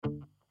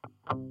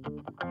Hi,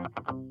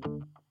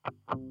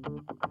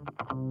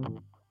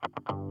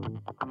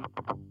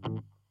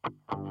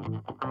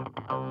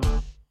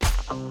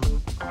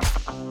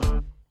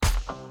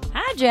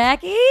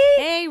 Jackie.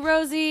 Hey,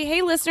 Rosie.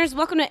 Hey, listeners.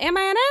 Welcome to Am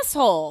I an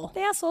Asshole? The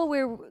asshole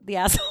where the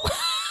asshole.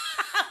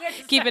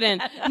 Keep it in.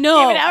 No.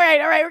 All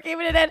right. We're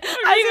keeping it in.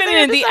 We're keeping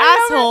it in. The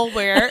asshole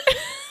where.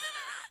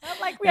 I'm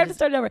like, we have to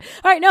start over.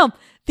 All right, no.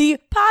 The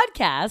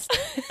podcast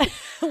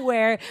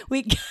where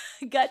we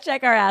gut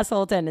check our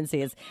asshole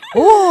tendencies.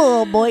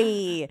 Oh,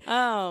 boy.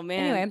 Oh,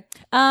 man.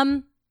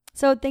 Anyway,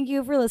 so thank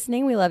you for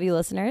listening. We love you,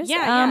 listeners.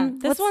 Yeah.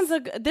 This one is a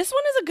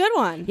good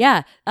one.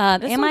 Yeah.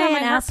 This Am one I got my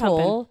an heart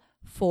asshole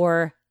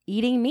for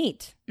eating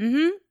meat?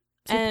 Mm-hmm.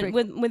 And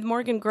with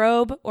Morgan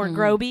Grobe or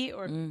Groby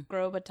or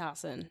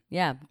Grobatassin.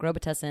 Yeah,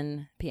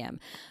 Grobatussin PM.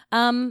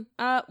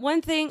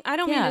 One thing, I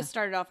don't mean to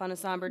start it off on a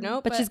somber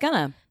note, but she's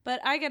gonna. But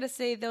I gotta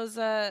say those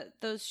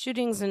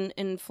shootings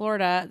in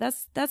Florida,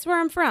 that's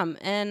where I'm from,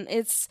 and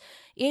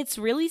it's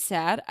really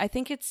sad. I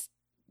think it's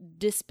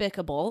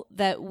despicable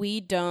that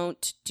we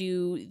don't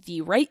do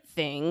the right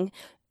thing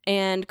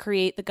and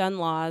create the gun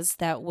laws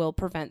that will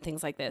prevent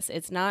things like this.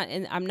 It's not,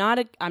 and I'm not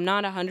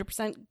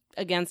 100%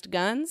 against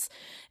guns,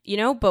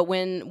 but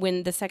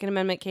when the Second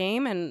Amendment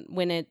came and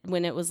when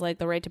it was like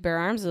the right to bear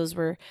arms, those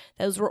were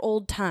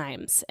old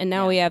times. And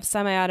now we have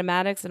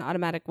semi-automatics and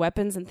automatic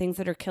weapons and things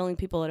that are killing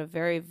people at a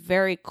very,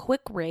 very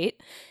quick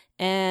rate.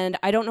 And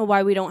I don't know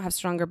why we don't have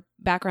stronger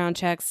background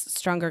checks,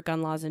 stronger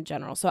gun laws in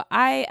general. So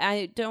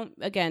I don't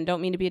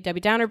mean to be a Debbie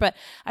Downer, but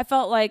I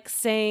felt like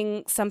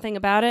saying something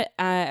about it.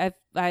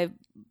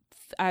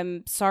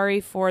 I'm sorry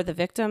for the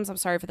victims. I'm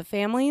sorry for the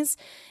families.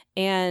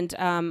 And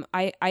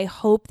I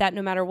hope that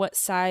no matter what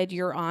side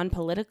you're on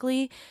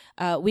politically,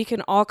 we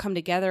can all come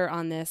together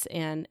on this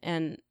and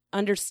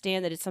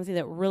understand that it's something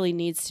that really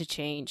needs to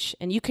change.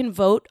 And you can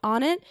vote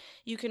on it.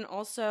 You can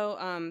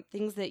also,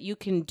 things that you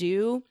can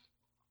do.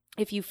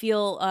 If you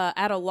feel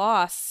at a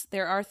loss,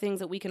 there are things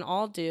that we can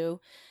all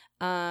do.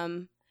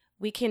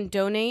 We can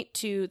donate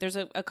to, there's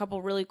a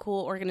couple really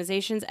cool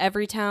organizations,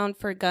 Everytown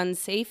for Gun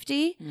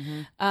Safety,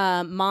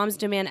 Moms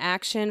Demand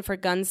Action for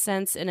Gun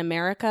Sense in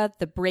America,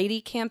 the Brady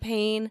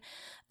Campaign,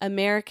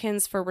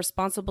 Americans for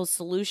Responsible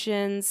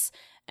Solutions,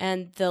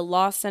 and the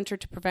Law Center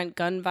to Prevent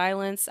Gun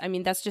Violence. I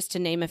mean, that's just to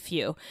name a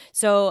few.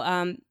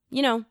 So,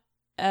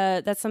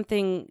 that's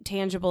something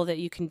tangible that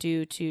you can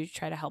do to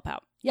try to help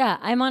out. Yeah,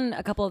 I'm on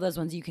a couple of those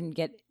ones. You can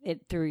get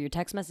it through your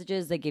text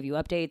messages. They give you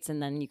updates,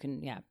 and then you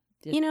can,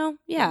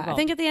 I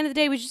think at the end of the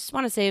day, we just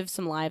want to save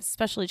some lives,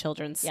 especially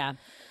children's. Yeah.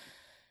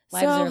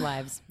 Lives are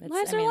lives.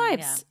 Lives are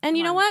lives. Yeah. And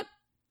you know what?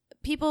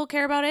 People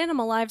care about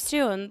animal lives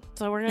too. And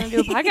so we're going to do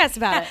a podcast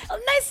about it. A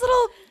nice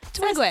little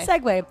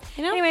segue.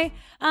 Anyway,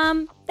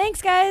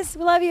 thanks, guys.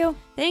 We love you.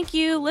 Thank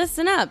you.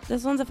 Listen up.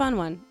 This one's a fun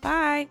one.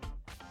 Bye.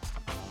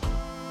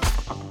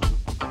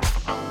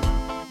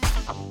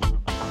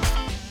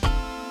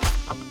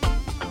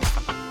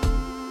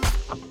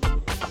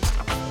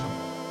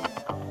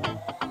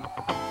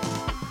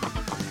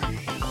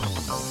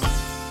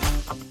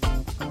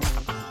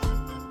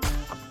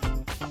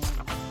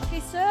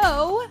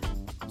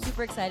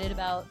 Super excited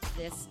about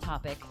this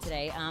topic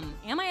today. Am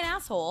I an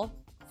asshole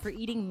for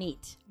eating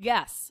meat?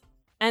 Yes.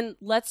 And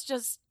let's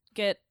just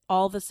get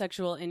all the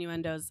sexual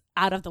innuendos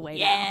out of the way.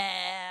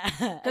 Yeah.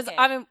 Because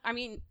I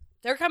mean,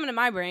 they're coming to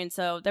my brain,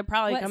 so they're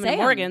probably coming to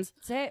Morgan's.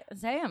 Say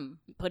them.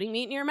 Putting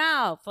meat in your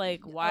mouth.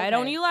 Like, why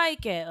don't you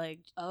like it? Like,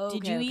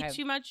 did you eat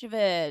too much of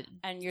it?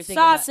 And you're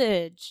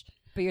sausage.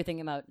 But you're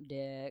thinking about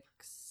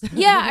dicks.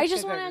 Yeah, I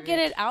just want to get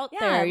it out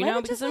there,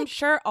 because I'm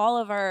sure all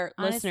of our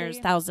listeners,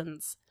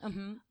 thousands,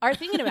 are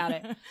thinking about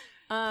it.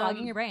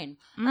 Clogging your brain.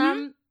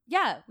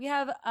 Yeah, we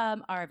have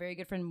our very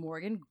good friend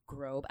Morgan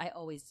Grobe. I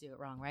always do it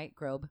wrong, right?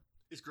 Grobe.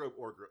 It's Grobe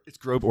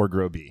or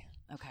Groby.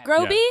 Okay.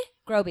 Groby? Yeah.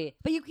 Groby.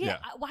 But you can't.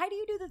 Yeah. Why do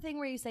you do the thing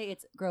where you say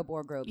it's Grobe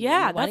or Groby?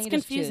 Yeah, that's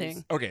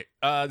confusing. Okay,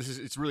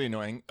 it's really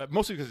annoying.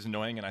 Mostly because it's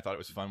annoying, and I thought it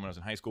was fun when I was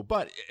in high school.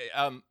 But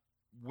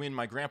when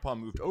my grandpa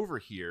moved over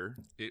here,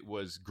 it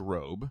was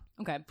Grobe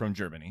from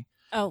Germany.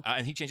 Oh.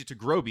 And he changed it to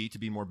Groby to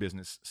be more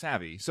business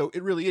savvy. So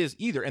it really is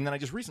either. And then I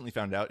just recently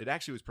found out it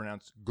actually was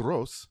pronounced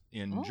gross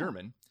in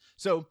German.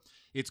 So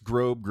it's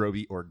Grobe,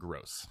 Groby, or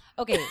gross.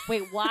 Okay,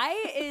 wait. Why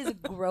is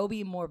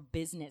Groby more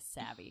business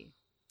savvy?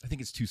 I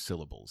think it's 2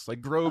 syllables. Like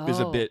Grobe is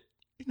a bit,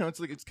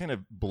 it's kind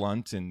of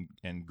blunt and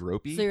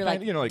gropey. So you're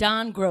like,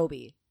 Don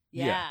Groby.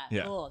 Yeah.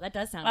 Cool. That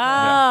does sound cool.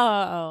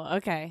 Oh,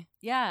 okay.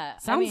 Yeah.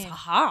 Sounds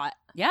hot.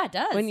 Yeah, it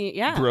does.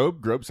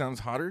 Grobe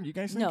sounds hotter, you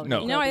guys think?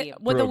 No.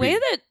 The way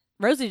that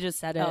Rosie just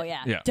said it. Oh,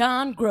 yeah.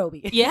 Don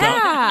Groby.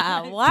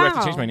 Yeah. Wow. Do I have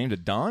to change my name to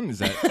Don? Is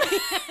that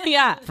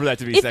yeah. for that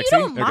to be if sexy?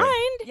 You don't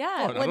mind.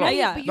 Yeah.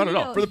 Not at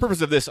all. For the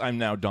purpose of this, I'm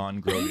now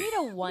Don Groby. You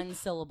need a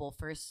 1-syllable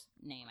first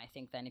name, I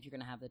think, then, if you're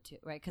going to have the 2,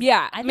 right?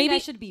 Yeah. I think I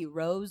should be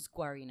Rose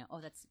Guarino.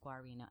 Oh, that's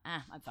Guarino.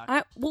 I'm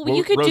talking.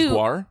 You could do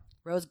Guar?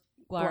 Rose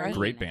Guarine.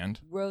 Great band.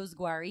 Rose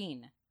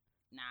Guarine.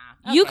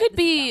 Nah. You could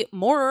be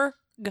Morg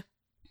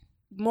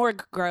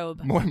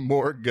Grobe.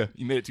 Morg.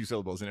 You made it 2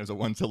 syllables, and it was a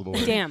 1-syllable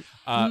word. Damn.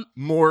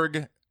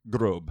 Morg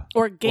Grobe.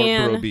 Or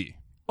Gan. Or Groby.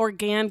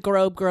 Organ,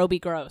 grobe, groby,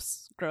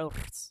 gross.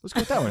 Gross. Let's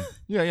go with that one.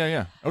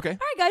 Yeah. Okay. All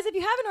right, guys, if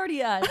you haven't already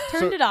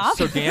turned it off.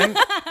 So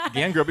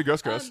Gan, Groby,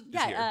 Gross, is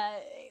here.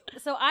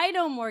 So I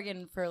know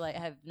Morgan for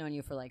have known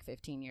you for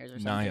 15 years or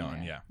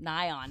something.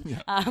 Nigh on.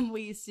 Yeah.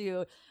 We used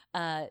to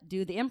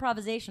do the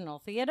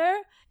improvisational theater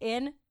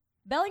in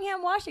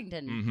Bellingham,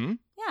 Washington. Mm-hmm.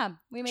 Yeah,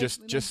 we made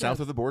just south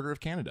of the border of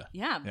Canada.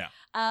 Yeah.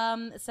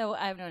 So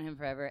I've known him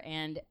forever.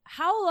 And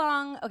how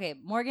long? Okay,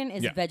 Morgan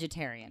is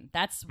vegetarian.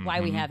 That's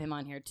why we have him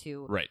on here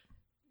to right.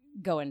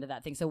 go into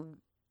that thing. So,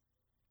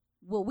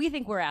 well, we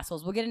think we're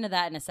assholes. We'll get into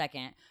that in a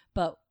second.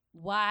 But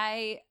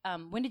why?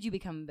 When did you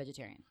become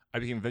vegetarian? I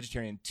became a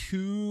vegetarian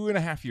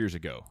 2.5 years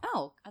ago.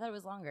 Oh, I thought it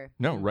was longer.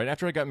 No, right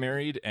after I got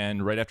married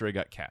and right after I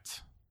got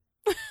cats.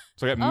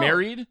 So I got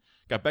married,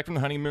 got back from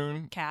the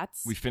honeymoon.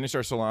 Cats. We finished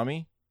our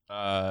salami,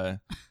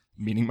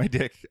 meaning my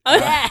dick.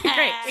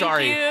 Great.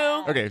 Sorry. Thank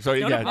you. Okay, so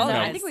Don't yeah. apologize.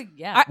 No. I think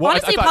we I Well,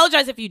 honestly I thought-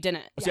 apologize if you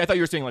didn't. See, I thought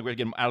you were saying we had to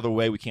get them out of the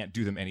way. We can't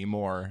do them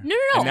anymore. No.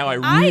 And now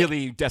I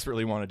really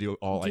desperately want to do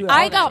all Do I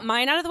I Okay. got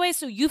mine out of the way,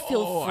 so you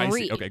feel Oh, I see.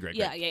 free. Okay, great.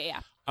 Yeah.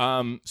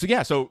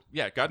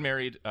 Got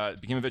married,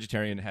 became a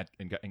vegetarian,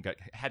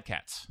 had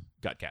cats.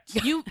 Got cats.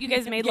 You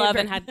guys made Gave love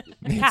birth. and had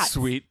Made cats.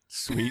 sweet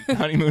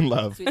honeymoon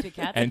love. Sweet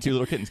cats. And 2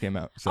 little kittens came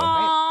out. So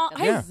Aw,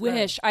 Right. Yeah. I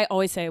wish. I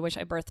always say I wish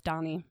I birthed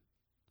Donnie,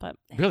 but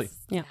Really?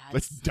 Yeah.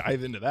 let's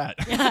dive into that.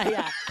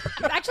 Yeah.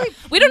 Actually,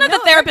 we don't have no,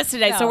 a therapist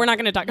today, so no. we're not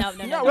going to talk. No.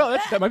 No, well,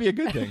 that might be a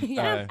good thing.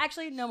 Yeah.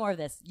 Actually, no more of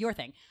this. Your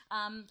thing.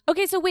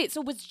 Okay, so wait.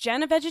 So was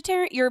Jen a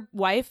vegetarian? Your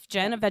wife,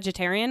 Jen, a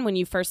vegetarian when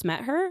you first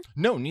met her?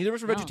 No, neither of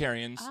us were No.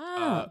 vegetarians.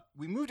 Oh.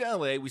 We moved to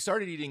LA. We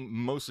started eating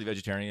mostly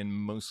vegetarian,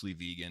 mostly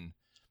vegan,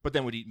 but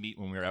then would eat meat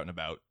when we were out and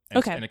about. And,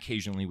 Okay. and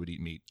occasionally would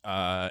eat meat.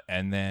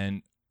 And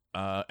then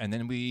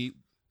we've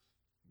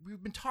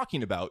been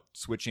talking about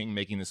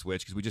making the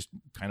switch because we just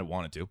kind of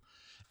wanted to.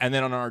 And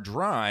then on our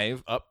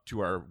drive up to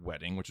our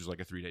wedding, which was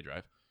like a 3-day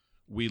drive,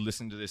 we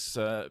listened to this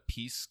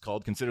piece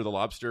called "Consider the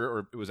Lobster,"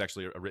 or it was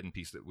actually a written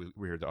piece that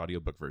we heard the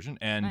audiobook version,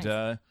 and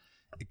Nice.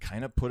 It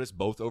kind of put us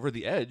both over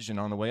the edge. And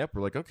on the way up,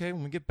 we're like, okay,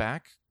 when we get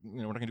back,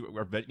 we're not gonna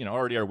do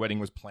already our wedding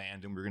was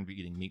planned, and we are gonna be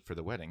eating meat for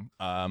the wedding.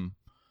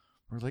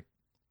 We're like,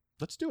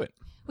 let's do it.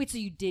 Wait, so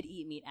you did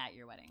eat meat at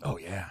your wedding? Oh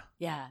yeah.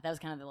 Yeah, that was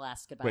kind of the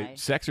last goodbye. Wait,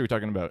 sex? Are we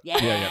talking about?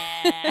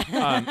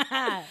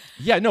 Yeah.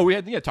 Yeah, no, we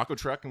had taco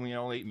truck and we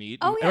all ate meat.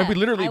 Oh, And yeah. we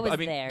literally, I was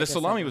mean, there, the just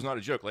salami saying. was not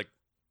a joke. Like,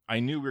 I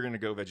knew we were going to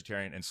go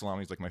vegetarian, and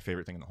salami is like my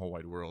favorite thing in the whole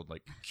wide world,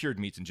 like cured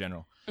meats in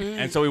general.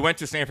 And so we went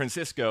to San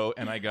Francisco,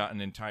 and I got an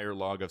entire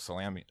log of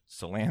salami.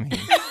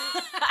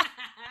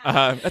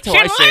 That's how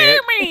I say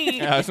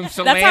it. Some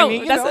salami.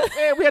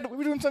 We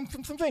were doing some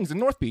things in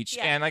North Beach,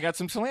 Yeah. and I got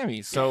some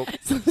salami. So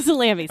Some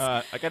salamis.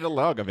 I got a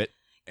log of it,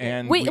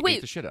 and Wait, we wait.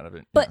 ate the shit out of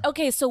it. But Yeah.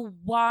 okay, so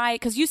why?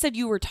 Because you said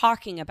you were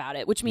talking about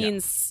it, which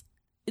means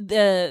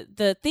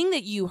the thing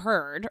that you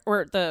heard,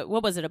 or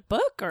what was it, a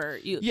book, or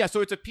you? Yeah,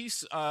 so it's a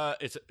piece.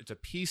 It's a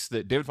piece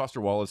that David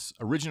Foster Wallace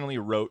originally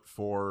wrote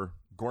for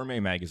Gourmet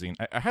magazine.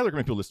 I highly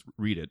recommend people just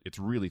read it. It's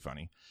really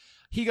funny.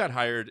 He got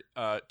hired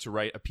to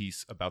write a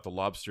piece about the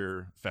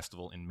lobster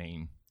festival in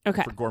Maine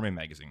Okay. for Gourmet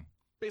magazine,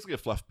 basically a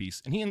fluff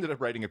piece. And he ended up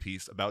writing a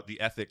piece about the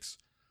ethics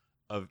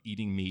of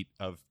eating meat,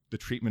 of the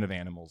treatment of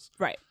animals,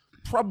 Right.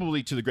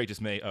 probably to the great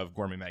dismay of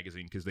Gourmet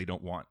magazine because they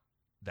don't want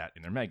that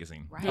in their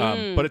magazine.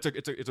 Right. But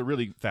it's a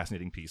really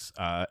fascinating piece,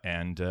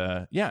 and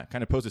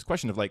kind of pose this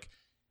question of like,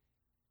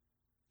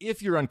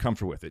 if you're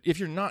uncomfortable with it, if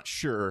you're not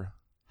sure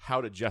how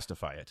to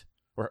justify it,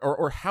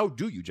 or how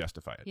do you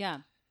justify it? Yeah.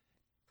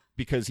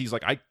 Because he's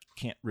like, I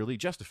can't really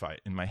justify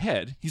it in my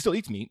head. He still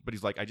eats meat, but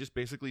he's like, I just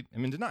basically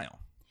am in denial.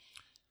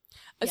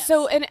 Yes.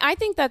 So, and I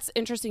think that's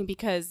interesting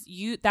because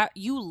you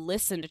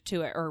listened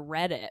to it or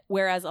read it,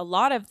 whereas a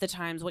lot of the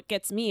times what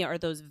gets me are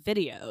those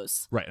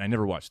videos, Right, and I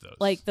never watched those.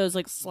 like those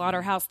like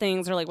slaughterhouse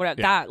things or like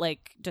whatever. Yeah. That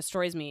like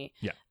destroys me.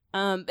 Yeah.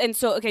 And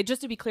so, okay,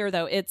 just to be clear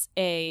though, it's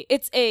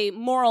a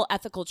moral,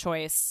 ethical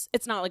choice.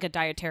 It's not like a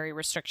dietary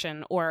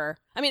restriction, or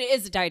I mean, it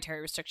is a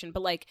dietary restriction,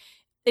 but like,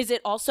 is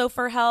it also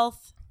for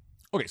health?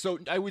 Okay, so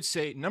I would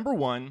say, number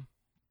one,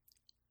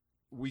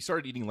 we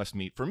started eating less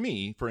meat, for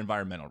me, for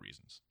environmental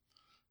reasons.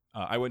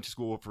 I went to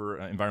school for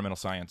environmental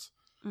science,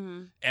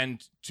 Mm-hmm.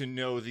 and to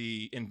know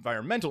the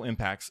environmental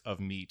impacts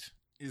of meat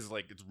is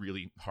like, it's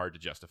really hard to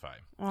justify.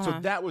 So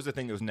that was the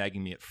thing that was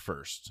nagging me at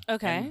first.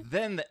 Okay. And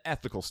then the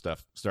ethical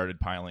stuff started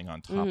piling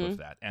on top Mhm. of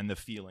that, and the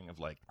feeling of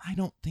like, I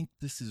don't think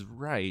this is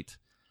right,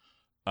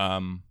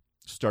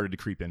 started to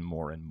creep in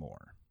more and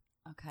more.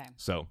 Okay.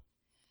 So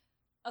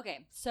Okay.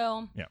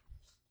 So. Yeah.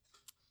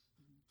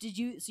 So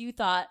you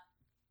thought,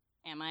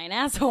 am I an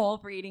asshole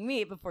for eating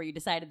meat before you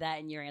decided that?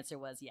 And your answer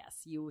was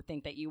yes. You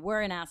think that you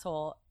were an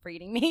asshole for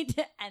eating meat,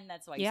 and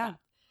that's why you Yeah.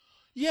 stopped.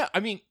 yeah, I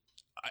mean,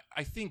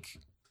 I think,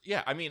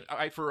 yeah, I mean,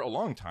 I for a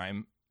long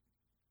time,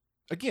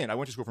 again, I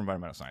went to school for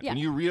environmental science, Yeah. and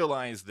you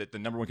realize that the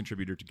number one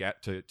contributor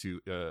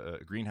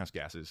to greenhouse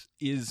gases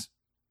is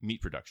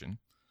meat production.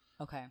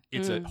 Okay.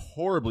 It's a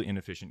horribly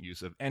inefficient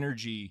use of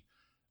energy.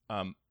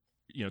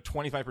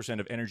 25%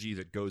 of energy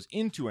that goes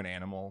into an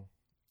animal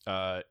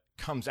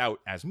comes out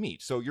as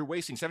meat. So you're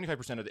wasting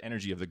 75% of the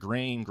energy of the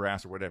grain,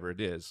 grass, or whatever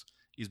it is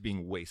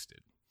being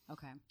wasted.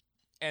 Okay.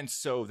 And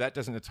so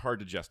it's hard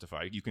to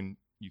justify. You can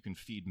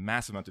feed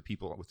massive amounts of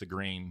people with the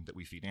grain that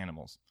we feed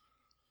animals.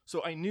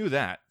 So I knew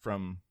that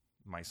from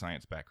my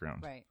science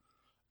background. Right.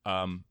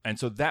 And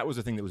so that was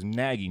the thing that was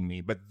nagging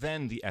me. But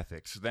then the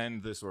ethics,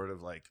 then the sort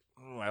of like,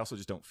 I also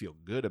just don't feel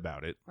good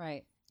about it.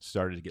 Right.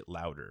 Started to get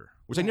louder,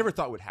 which I never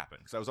thought would happen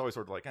because I was always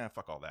sort of like,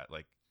 fuck all that.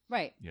 Like,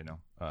 right. Yeah.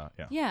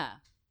 Yeah.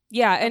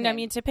 Yeah, and I Okay.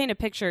 mean, to paint a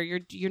picture,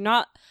 you're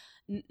not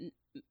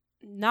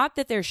not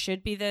that there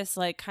should be this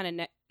like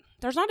kind of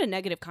there's not a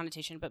negative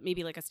connotation, but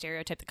maybe like a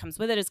stereotype that comes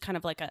with it is kind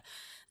of like a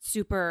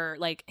super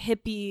like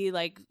hippie,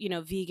 like,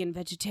 vegan,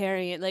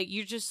 vegetarian. Like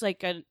you're just like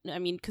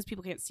because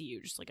people can't see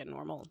you, just like a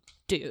normal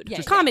dude, Yeah,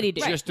 just comedy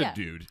dude, Just yeah. a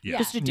dude. Yeah.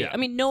 just a dude. Yeah. I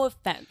mean, no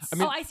offense. I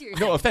mean, I see what you're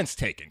no saying. offense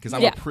taken because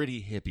I'm Yeah. a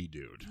pretty hippie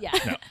dude. Yeah.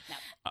 No. No.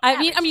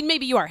 I mean,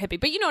 maybe you are hippie,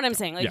 but you know what I'm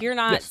saying. Like Yeah. you're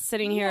not Yes.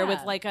 sitting here with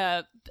Yeah. like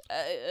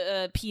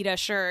a PETA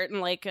shirt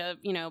and like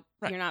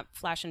Right. you're not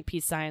flashing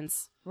peace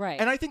signs.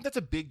 Right. And I think that's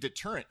a big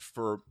deterrent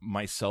for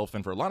myself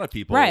and for a lot of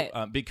people, Right.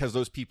 Because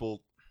those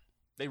people,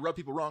 they rub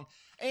people wrong.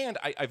 And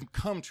I've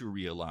come to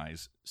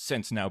realize,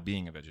 since now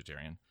being a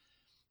vegetarian,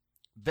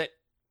 that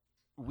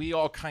we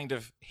all kind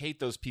of hate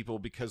those people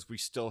because we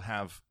still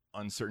have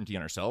uncertainty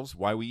in ourselves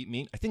why we eat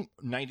meat. I think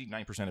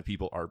 99% of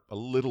people are a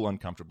little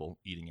uncomfortable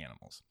eating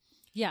animals.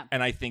 yeah.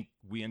 And I think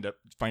we end up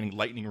finding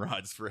lightning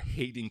rods for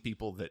hating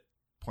people that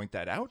point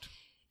that out.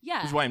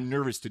 Yeah. Which is why I'm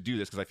nervous to do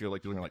this, because I feel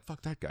like people are like,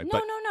 fuck that guy. No,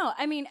 But no.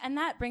 I mean, and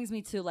that brings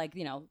me to like,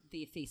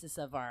 the thesis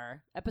of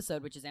our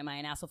episode, which is, am I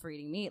an asshole for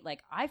eating meat?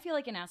 Like, I feel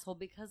like an asshole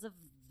because of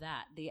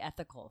that, the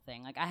ethical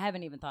thing. Like, I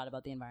haven't even thought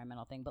about the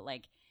environmental thing, but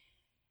like,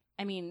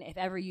 I mean, if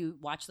ever you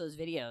watch those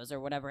videos or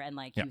whatever, and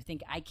like, Yeah. you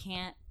think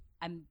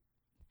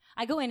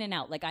I go in and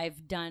out. Like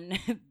I've done,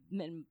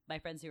 and my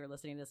friends who are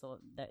listening to this,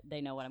 they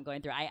know what I'm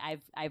going through.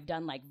 I've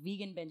done like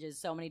vegan binges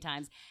so many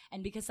times,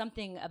 and because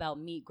something about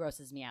meat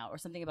grosses me out, or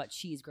something about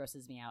cheese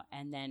grosses me out,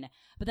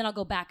 but then I'll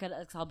go back.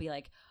 I'll be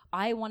like,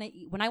 when I want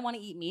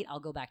to eat meat, I'll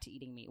go back to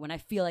eating meat. When I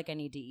feel like I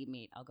need to eat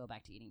meat, I'll go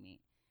back to eating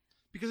meat.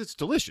 because it's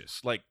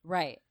delicious. Like,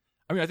 Right.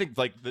 I mean, I think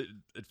like the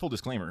full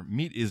disclaimer,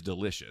 meat is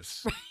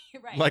delicious.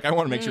 Right. Like, I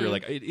want to make sure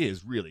like it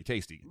is really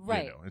tasty.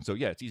 Right. And so,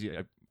 yeah, it's easy.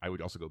 I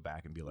would also go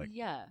back and be like,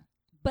 yeah.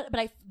 But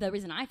the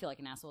reason I feel like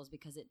an asshole is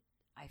because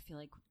I feel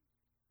like,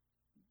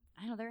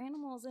 I know they're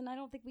animals and I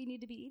don't think we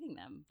need to be eating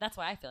them. That's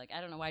why I feel like,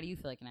 I don't know. Why do you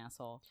feel like an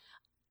asshole?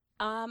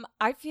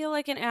 I feel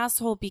like an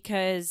asshole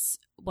because,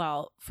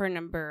 well, for a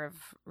number of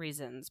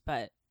reasons,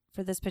 but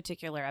for this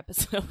particular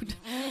episode,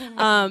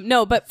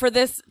 no, but for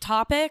this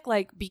topic,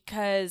 like,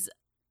 because,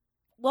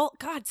 well,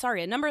 God,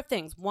 sorry, a number of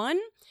things. One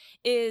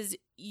is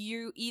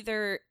you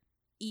either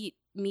eat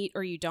meat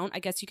or you don't. I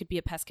guess you could be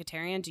a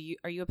pescatarian.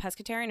 Are you a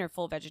pescatarian or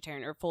full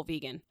vegetarian or full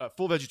vegan?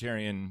 full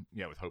vegetarian,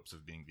 yeah, with hopes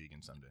of being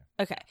vegan someday.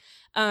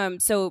 Okay.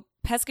 So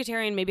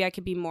pescatarian, maybe I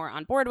could be more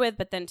on board with,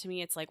 but then to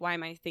me, it's like, why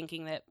am I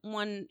thinking that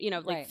one,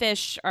 like Right.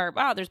 fish are,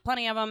 wow, there's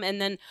plenty of them. And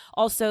then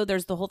also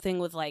there's the whole thing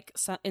with like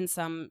in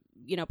some,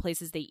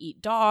 places they eat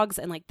dogs,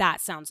 and like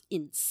that sounds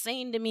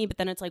insane to me. But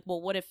then it's like,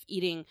 well, what if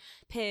eating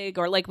pig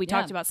or like we Yeah.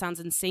 talked about sounds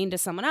insane to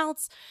someone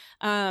else?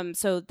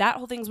 So that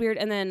whole thing's weird.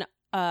 And then,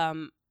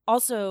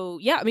 also,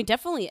 yeah, I mean,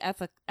 definitely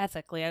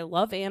ethically, I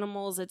love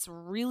animals. It's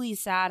really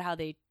sad how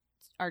they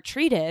are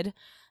treated.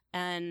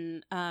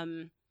 And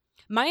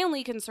my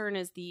only concern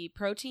is the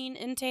protein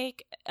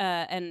intake.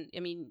 And I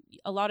mean,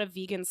 a lot of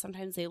vegans,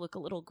 sometimes they look a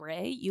little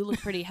gray. You look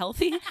pretty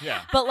healthy.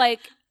 Yeah. But like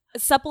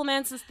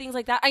supplements and things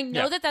like that, I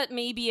know Yeah. that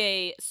may be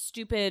a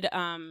stupid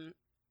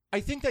I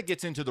think that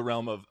gets into the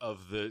realm of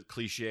the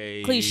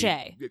cliche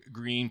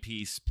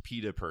Greenpeace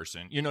PETA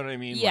person. You know what I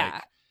mean?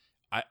 Yeah.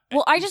 Like,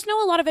 well, I just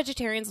know a lot of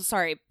vegetarians,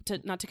 sorry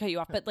not to cut you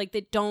off, but like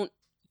they don't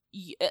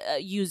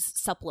use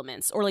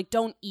supplements or like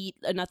don't eat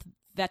enough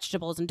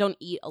vegetables and don't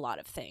eat a lot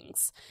of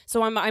things.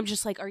 So I'm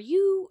just like, are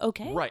you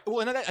okay? Right.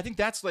 Well, and I think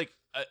that's like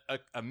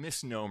a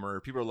misnomer.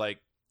 People are like,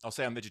 I'll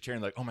say I'm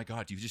vegetarian, like, oh my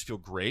God, do you just feel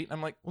great?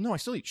 I'm like, well, no, I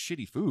still eat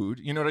shitty food.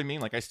 You know what I mean?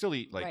 Like, I still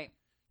eat like Right.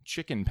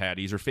 chicken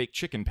patties or fake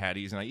chicken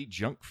patties, and I eat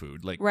junk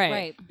food. Like,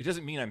 Right. it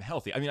doesn't mean I'm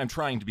healthy. I mean, I'm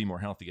trying to be more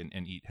healthy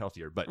and eat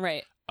healthier, but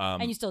Right.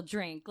 And you still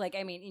drink, like,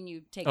 I mean, and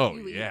you take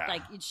you eat, yeah.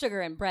 like sugar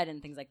and bread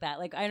and things like that.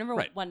 Like, I remember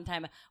Right. one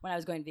time when I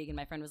was going vegan,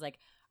 my friend was like,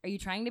 "Are you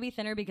trying to be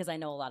thinner?" Because I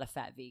know a lot of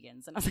fat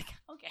vegans, and I was like,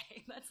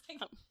 "Okay, that's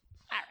like, all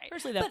right."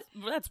 Personally,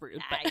 that's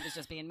rude. I was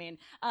just being mean.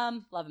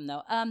 Love him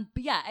though.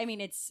 But yeah, I mean,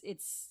 it's.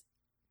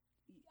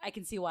 I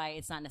can see why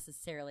it's not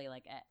necessarily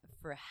like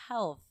for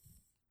health.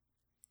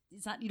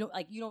 It's not you don't.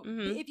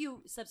 Mhm. If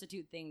you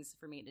substitute things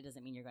for meat, it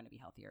doesn't mean you're going to be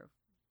healthier.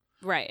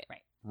 Right.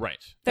 Right.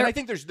 There- And I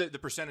think there's the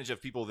percentage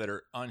of people that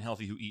are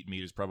unhealthy who eat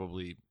meat is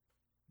probably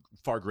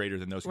far greater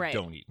than those who Right.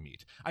 don't eat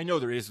meat. I know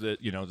there is the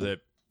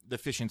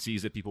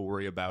deficiencies that people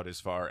worry about as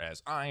far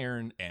as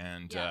iron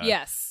and Yeah.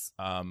 Yes.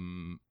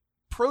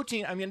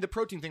 protein. I mean, the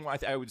protein thing,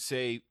 I would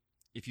say,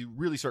 if you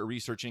really start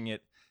researching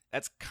it,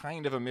 that's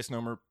kind of a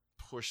misnomer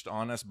pushed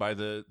on us by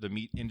the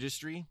meat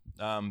industry,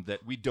 that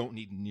we don't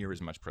need near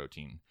as much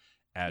protein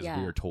as Yeah.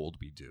 we are told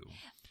we do.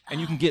 And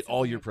you can get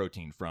all your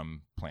protein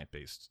from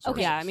plant-based sources.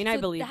 Okay, yeah, I mean, I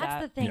believe that's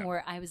that. the thing Yeah.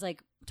 where I was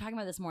like talking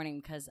about this morning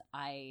because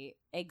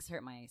eggs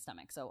hurt my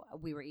stomach. So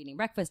we were eating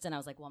breakfast and I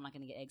was like, well, I'm not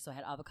going to get eggs. So I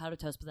had avocado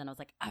toast, but then I was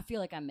like, I feel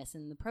like I'm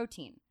missing the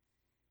protein.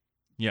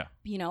 Yeah.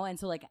 You know, and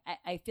so like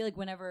I feel like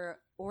whenever,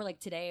 or like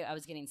today I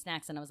was getting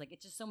snacks and I was like,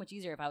 it's just so much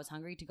easier if I was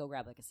hungry to go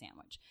grab like a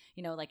sandwich,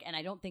 you know, like, and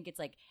I don't think it's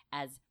like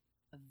as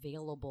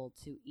available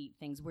to eat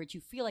things where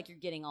you feel like you're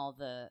getting all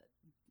the,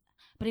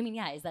 but I mean,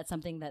 yeah, is that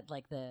something that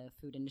like the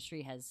food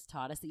industry has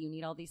taught us, that you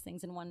need all these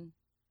things in one?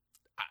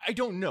 I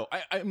don't know.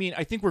 I mean,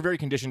 I think we're very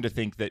conditioned to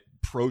think that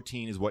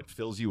protein is what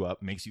fills you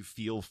up, makes you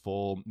feel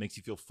full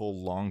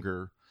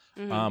longer.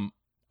 Mhm.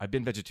 I've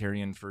been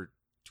vegetarian for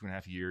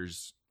 2.5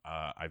 years.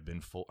 I've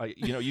been full.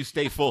 You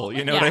stay full.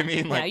 You know what I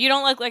mean? Yeah, you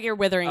don't look like you're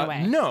withering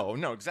away. No,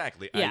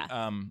 exactly. Yeah.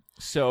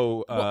 Is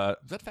that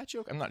a fat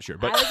joke? I'm not sure.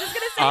 But I was just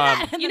gonna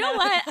say that. You know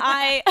what?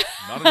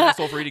 not an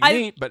asshole for eating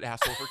meat, but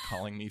asshole for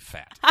calling me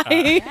fat.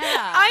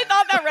 I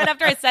thought that right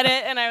after I said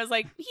it, and I was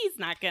like, he's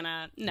not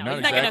gonna. No, not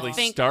he's not exactly gonna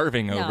think.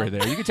 starving No. over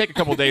there. You can take a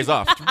couple days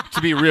off,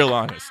 to be real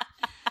honest.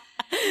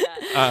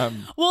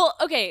 Well,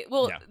 okay.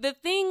 Well, Yeah. the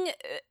thing,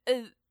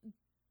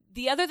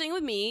 the other thing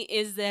with me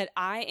is that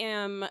I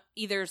am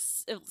either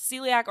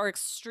celiac or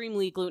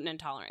extremely gluten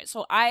intolerant.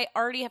 So I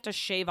already have to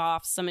shave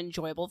off some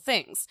enjoyable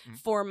things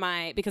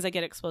because I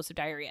get explosive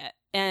diarrhea.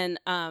 And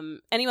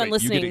anyone Wait,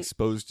 listening, you get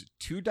exposed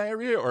to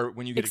diarrhea, or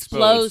when you get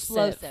exposed?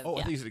 Explosive. Oh, I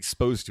Yeah. think you said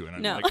exposed to it.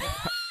 I'm No. like,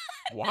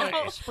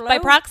 why? by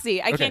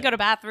proxy, I Okay. can't go to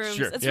bathrooms.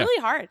 Sure, It's yeah.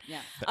 really hard.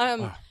 Yeah.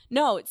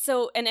 No.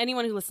 So, and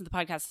anyone who listens to the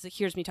podcast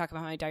hears me talk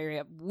about my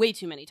diarrhea way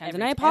too many times, Every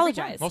and I time.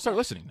 apologize. Well, start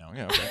listening now.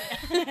 Yeah.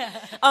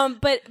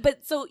 Okay.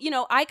 But so, you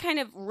know, I kind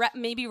of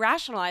maybe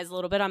rationalize a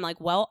little bit. I'm like,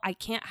 well, I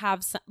can't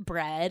have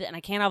bread and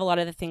I can't have a lot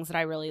of the things that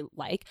I really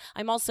like.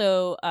 I'm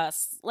also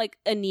like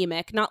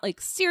anemic, not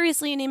like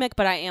seriously anemic,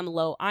 but I am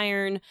low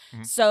iron.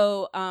 Mhm.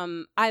 So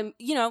I'm,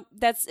 you know,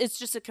 it's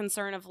just a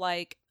concern of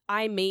like,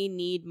 I may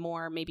need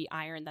more maybe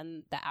iron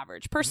than the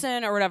average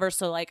person or whatever.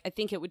 So like, I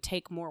think it would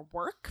take more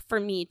work for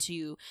me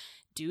to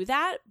do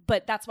that.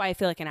 But that's why I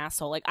feel like an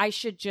asshole. Like I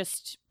should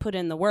just put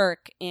in the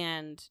work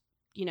and,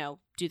 you know,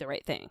 do the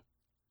right thing.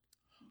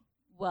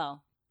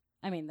 Well,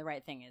 I mean, the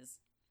right thing is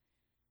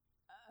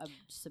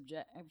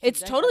It's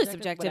totally objective,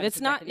 subjective. whatever,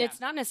 It's not. subjective, yeah. It's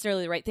not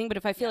necessarily the right thing. But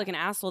if I feel Yeah. like an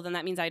asshole, then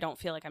that means I don't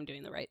feel like I'm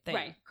doing the right thing.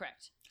 Right,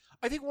 correct.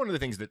 I think one of the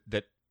things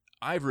that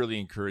I've really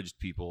encouraged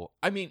people.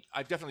 I mean,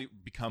 I've definitely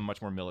become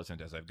much more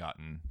militant as I've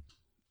gotten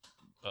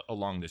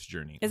along this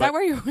journey. Is that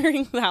where you're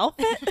wearing the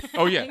outfit?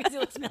 Oh yeah. Because he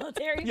looks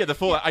military. Yeah, the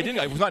full. I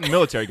was not in the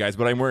military, guys,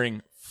 but I'm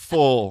wearing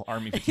full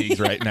army fatigues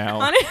right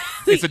now.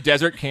 Honestly, It's a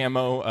desert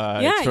camo.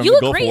 yeah, it's from you the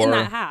look Gulf great War. in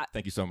that hat.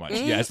 Thank you so much.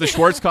 Yeah, it's the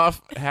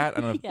Schwarzkopf hat.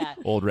 I don't know. Yeah.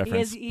 Old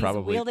reference, He's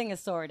probably. wielding a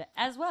sword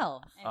as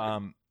well.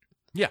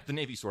 Yeah, the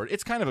Navy sword.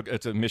 It's kind of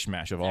it's a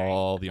mishmash of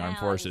all the armed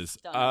forces.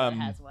 Don't know what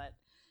has what.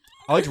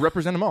 I like to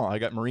represent them all. I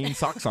got Marine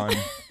socks on.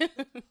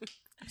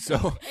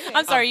 So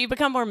I'm sorry, you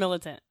become more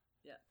militant.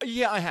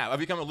 yeah, I have. I've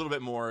become a little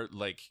bit more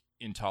like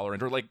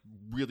intolerant or like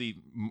really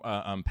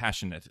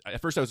passionate.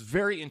 At first, I was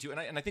very into,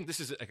 and I think this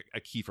is a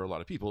key for a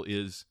lot of people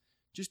is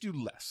just do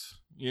less.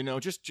 You know,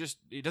 just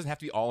it doesn't have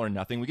to be all or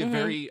nothing. We get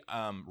very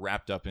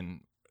wrapped up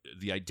in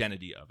the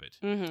identity of it.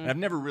 Mm-hmm. And I've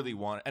never really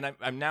wanted, and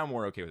I'm now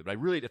more okay with it. But I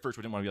really at first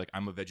didn't want to be like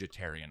I'm a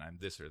vegetarian. I'm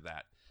this or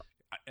that.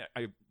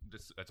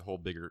 That's a whole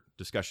bigger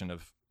discussion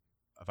of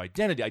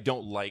identity. I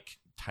don't like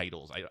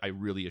titles. I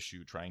really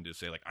eschew trying to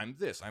say like I'm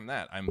this, I'm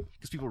that.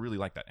 Because people really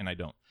like that, and I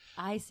don't.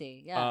 I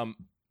see. Yeah.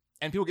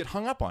 And people get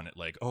hung up on it,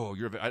 like, oh,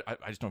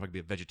 I just don't know if I can be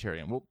a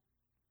vegetarian. Well,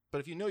 but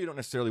if you know you don't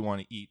necessarily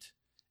want to eat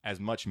as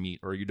much meat,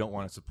 or you don't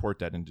want to support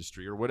that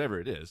industry, or whatever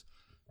it is,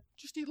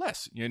 just eat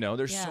less. You know,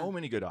 there's so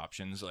many good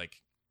options,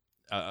 like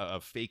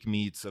of fake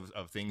meats, of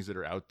things that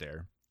are out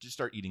there. Just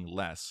start eating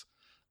less.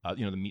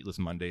 You know, the Meatless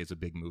Monday is a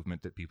big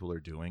movement that people are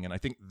doing, and I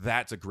think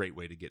that's a great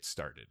way to get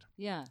started.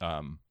 yeah.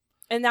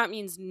 And that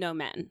means no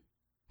men.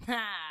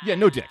 Yeah,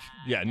 no dick.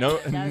 Yeah, no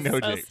That's no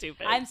So dick.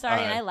 stupid. I'm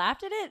sorry, and I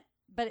laughed at it,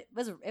 but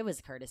it was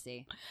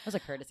courtesy. It was a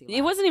courtesy.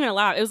 It wasn't even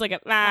allowed. It was like a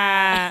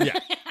Yeah.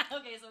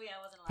 Okay, so yeah,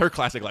 it wasn't allowed. Her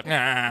classic, like,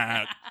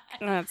 nah.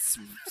 That's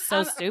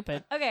so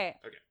stupid. Okay.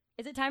 Okay.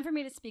 Is it time for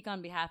me to speak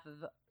on behalf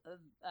of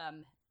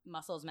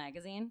Muscles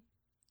Magazine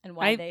and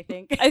why they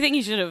think? I think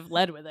you should have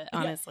led with it,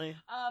 honestly.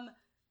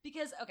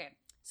 Because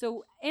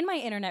so in my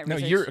internet No,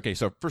 research,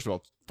 so first of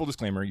all, full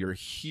disclaimer, you're a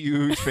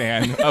huge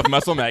fan of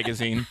Muscle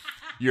Magazine.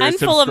 You're I'm a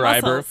full of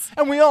subscriber. muscles.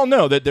 And we all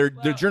know that their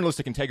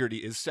journalistic integrity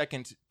is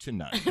second to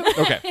none.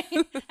 Okay.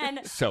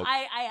 and So-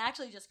 I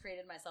actually just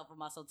created myself a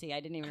muscle tee. I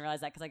didn't even realize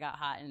that because I got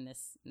hot in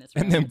this room.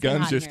 And them It's been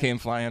guns hot just here. came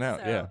flying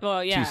out. So- Yeah.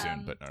 Well, yeah. Too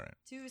soon, but all right.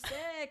 Too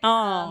sick.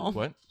 Oh.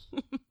 What?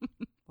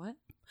 What?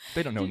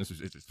 They don't know when this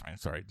is. It's fine.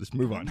 Sorry. Let's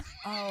move on.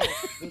 Oh,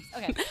 oops.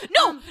 Okay.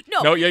 No.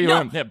 No, yeah, you're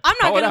on. Yeah, I'm not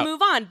call it going to out.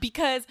 move on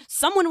because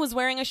someone was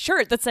wearing a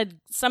shirt that said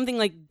something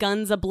like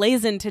guns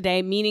ablazing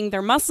today, meaning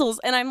their muscles.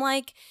 And I'm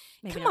like,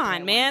 Maybe come not the on,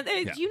 right man.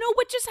 one. Yeah. You know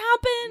what just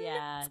happened?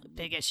 Yeah. It's a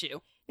big issue.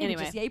 Maybe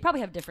Anyway. just, you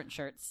probably have different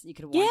shirts you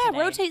could have worn Yeah, today.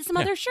 rotate some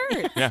other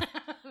shirts. Yeah.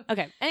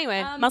 Okay.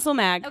 Anyway, Um, Muscle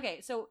Mag. Okay,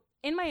 so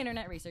in my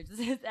internet research, this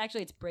is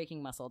actually it's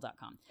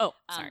breakingmuscle.com. Oh,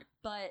 sorry.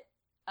 But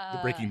The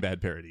Breaking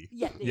Bad parody.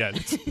 yeah, Yeah.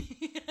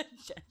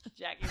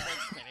 Jackie's like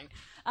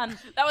spinning.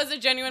 That was a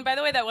genuine, by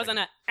the way. That wasn't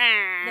a.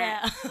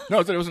 Yeah. No,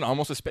 it was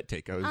almost a spit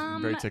take. I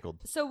was very tickled.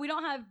 So we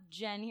don't have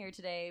Jen here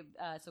today,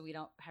 so we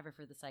don't have her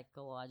for the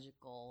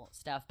psychological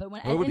stuff. But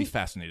when I would be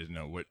fascinated to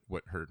know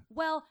what her.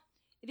 Well,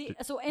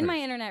 so in my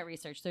internet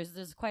research,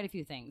 there's quite a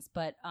few things,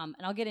 but and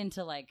I'll get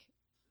into like,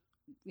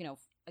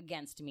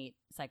 against meat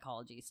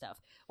psychology stuff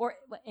or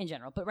in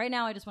general. But right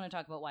now, I just want to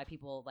talk about why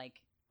people like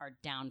are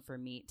down for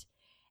meat,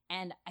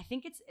 and I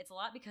think it's a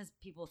lot because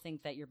people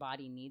think that your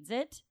body needs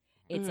it.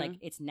 It's like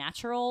it's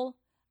natural.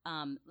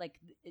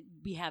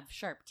 We have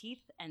sharp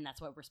teeth, and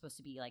that's what we're supposed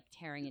to be like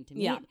tearing into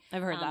meat. Yeah,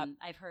 I've heard that.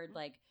 I've heard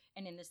like.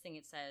 And in this thing,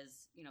 it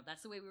says,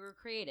 that's the way we were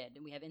created,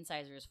 and we have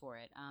incisors for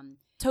it.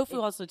 Tofu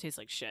also tastes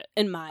like shit,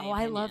 in my opinion.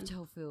 I love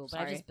tofu, but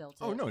Sorry. I just built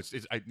it. Oh no, I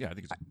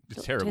think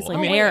it's terrible. tastes like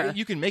I mean, air.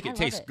 you can make I it love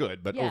taste it.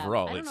 good, but Yeah,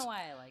 overall, I don't it's know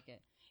why I like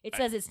it. It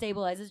says it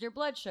stabilizes your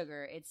blood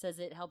sugar. It says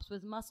it helps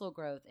with muscle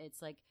growth.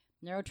 It's like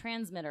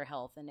neurotransmitter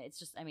health, and it's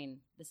just,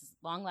 this is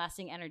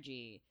long-lasting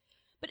energy.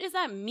 But is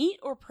that meat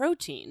or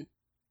protein?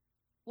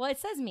 Well, it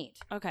says meat.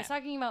 Okay. It's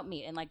talking about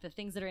meat and like the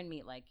things that are in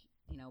meat, like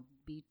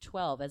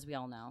B12, as we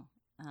all know.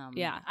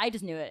 Yeah. I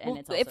just knew it, and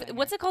it's also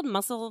what's it called?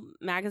 Muscle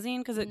Magazine?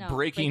 Because it No.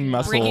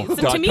 BreakingMuscle.com.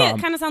 so to me it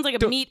kind of sounds like a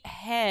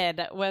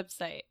meathead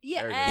website.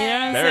 Yeah.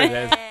 There it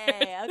is.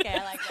 Okay,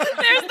 I like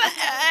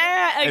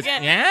that. There's the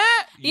again. Yeah.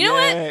 You know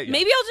what? Yeah.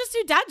 Maybe I'll just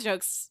do dad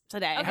jokes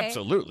today. Okay.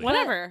 Absolutely.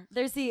 Whatever.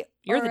 There's the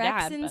You're the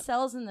dad, orexin but-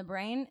 cells in the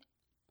brain.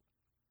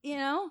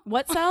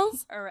 What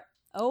cells? OREXIN.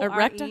 Oh,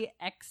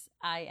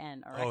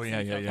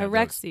 yeah.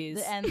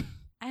 Orexes. And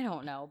I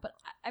don't know, but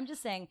I'm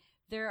just saying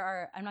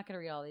I'm not going to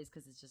read all these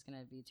because it's just going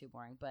to be too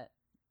boring, but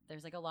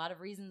there's like a lot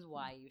of reasons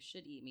why you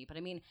should eat meat. But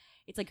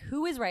it's like,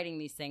 who is writing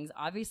these things?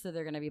 Obviously,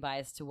 they're going to be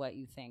biased to what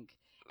you think.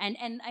 And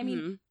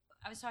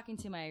I was talking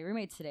to my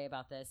roommates today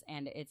about this,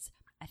 and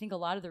I think a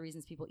lot of the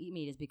reasons people eat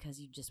meat is because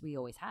we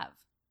always have.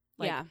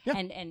 Yeah.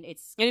 And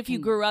it's And if you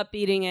grew up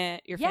eating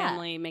it, your Yeah.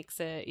 family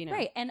makes it,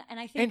 right. And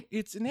I think And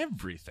it's in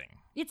everything.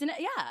 it's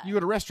You go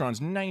to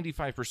restaurants,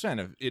 95%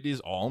 of it is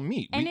all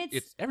meat. And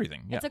it's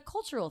everything. Yeah. It's a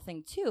cultural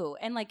thing too.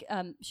 And like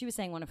she was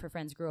saying, one of her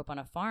friends grew up on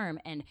a farm,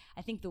 and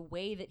I think the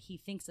way that he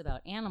thinks about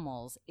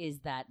animals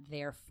is that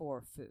they're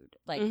for food.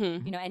 Like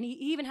and he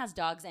even has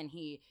dogs, and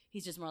he's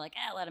just more like,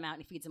 let him out,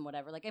 and he feeds them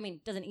whatever. Like,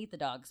 doesn't eat the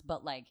dogs,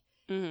 but like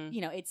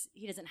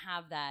he doesn't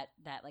have that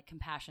like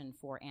compassion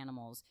for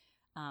animals.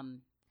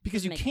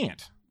 Because you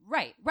can't.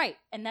 Right.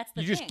 And that's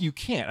the thing. You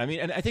can't.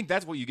 And I think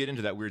that's what you get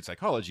into that weird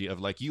psychology of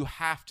like, you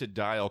have to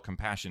dial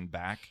compassion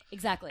back.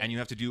 Exactly. And you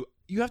have to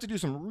do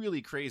some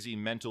really crazy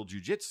mental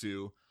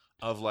jujitsu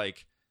of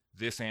like,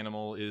 this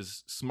animal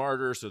is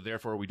smarter, so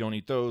therefore we don't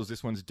eat those.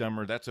 This one's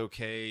dumber. That's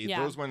okay.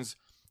 Yeah. Those ones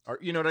are,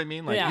 you know what I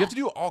mean? Like, Yeah. you have to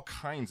do all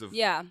kinds of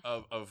Yeah.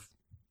 of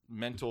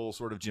mental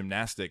sort of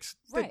gymnastics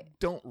Right. that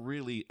don't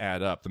really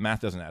add up. The math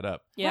doesn't add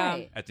up Yeah.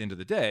 Right. at the end of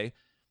the day,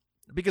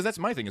 because that's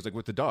my thing is like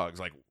with the dogs,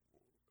 like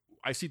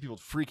I see people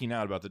freaking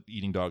out about the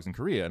eating dogs in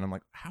Korea, and I'm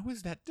like, how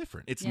is that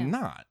different? It's Yeah.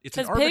 not. It's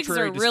an 'Cause pigs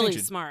arbitrary are really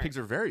distinction. smart. Pigs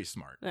are very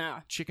smart.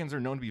 Yeah. Chickens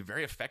are known to be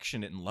very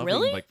affectionate and loving.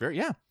 Really? Like I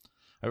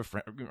have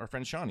our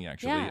friend Shawnee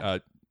actually Yeah.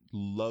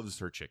 loves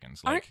her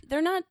chickens. Like,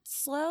 They're not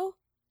slow?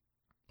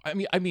 I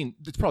mean,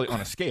 it's probably on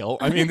a scale.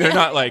 I mean, they're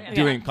not like Yeah.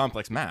 doing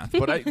complex math,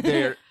 but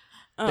they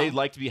Oh.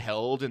 like to be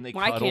held and they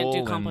Well, I cuddle.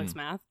 can't do complex and,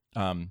 math.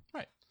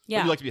 Right. Yeah.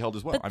 But you like to be held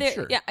as well, But I'm they're-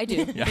 sure. Yeah, I do.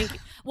 Yeah. Thank you.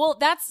 Well,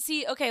 that's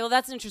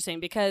interesting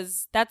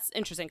because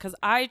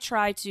I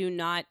try to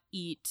not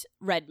eat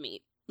red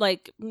meat.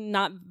 Like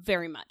not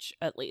very much,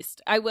 at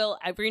least. I will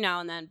every now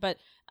and then, but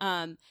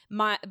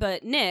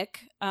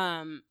Nick,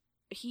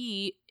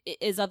 he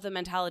is of the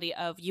mentality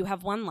of you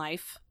have one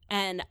life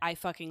and I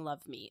fucking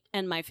love meat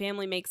and my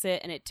family makes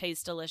it and it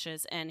tastes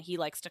delicious and he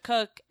likes to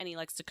cook and he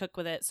likes to cook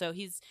with it. So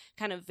he's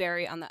kind of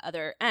very on the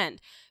other end.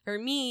 For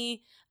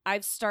me,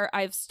 I've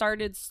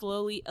started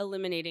slowly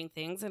eliminating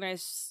things, and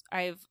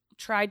I've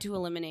tried to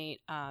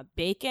eliminate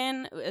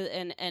bacon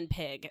and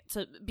pig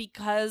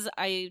because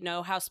I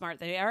know how smart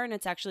they are, and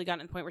it's actually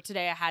gotten to the point where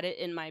today I had it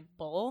in my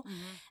bowl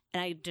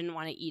and I didn't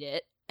want to eat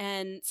it.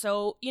 And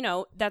so,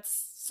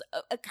 that's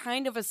a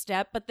kind of a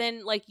step. But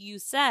then, like you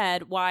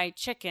said, why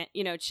chicken?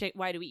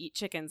 Why do we eat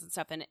chickens and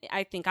stuff? And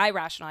I think I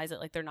rationalize it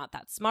like they're not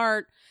that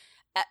smart.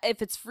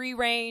 If it's free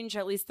range,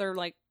 at least they're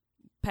like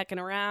pecking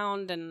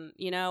around and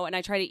and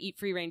I try to eat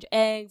free range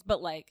eggs,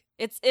 but like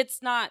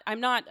I'm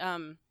not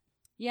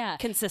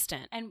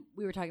consistent. And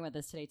we were talking about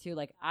this today too.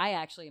 Like, I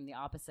actually am the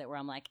opposite, where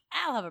I'm like,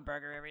 I'll have a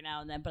burger every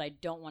now and then, but I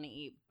don't want to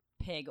eat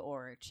pig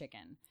or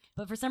chicken.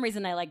 But for some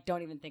reason, I like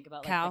don't even think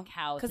about like the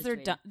cow because they're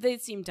situation. dumb. They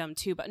seem dumb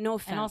too, but no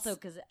offense. And also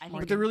because I think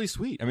But they're really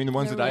sweet. I mean, the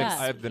ones They're that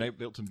really I've been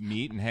able to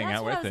meet and hang that's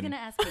out what with I was and, going to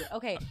ask you.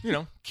 Okay,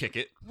 kick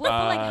it. well,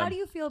 but, like, how do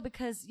you feel?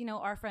 Because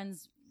our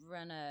friends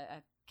run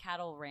a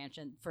cattle ranch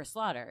and for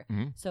slaughter.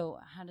 Mhm. So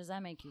how does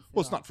that make you feel?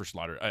 Well, it's not for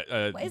slaughter.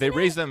 Isn't They it?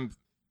 raise them.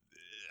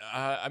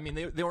 I mean,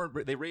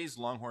 they raise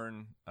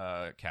longhorn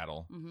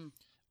cattle.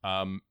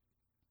 Mhm.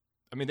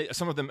 I mean,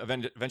 some of them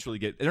eventually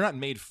they're not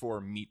made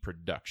for meat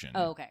production.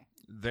 Oh, okay.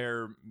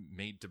 They're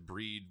made to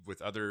breed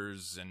with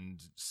others and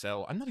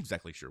sell. I'm not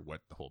exactly sure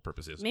what the whole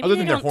purpose is, Maybe other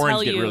they than their don't horns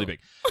tell get you. really big.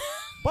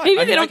 But Maybe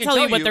I mean, they I don't can tell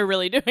you what they're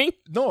really doing.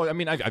 No, I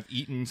mean, I've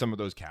eaten some of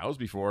those cows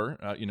before.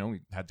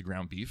 We had the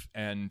ground beef,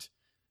 and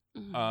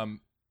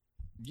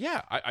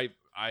yeah,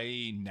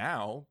 I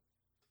now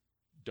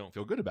don't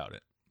feel good about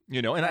it.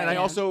 And I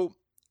also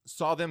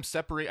saw them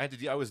separate.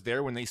 I was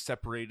there when they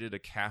separated a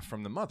calf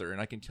from the mother,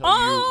 and I can tell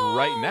you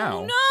right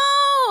now,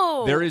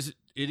 no,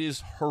 it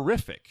is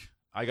horrific.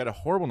 I got a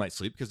horrible night's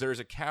sleep because there is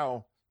a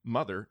cow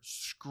mother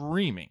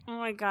screaming. Oh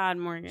my God,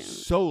 Morgan,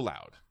 so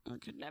loud I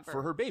could never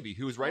for her baby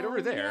who is right over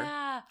there,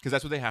 Yeah. because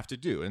that's what they have to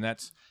do, and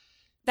that's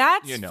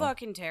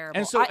fucking terrible.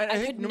 And so I I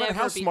think could no matter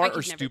how never be- I smart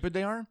could or never- stupid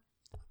they are,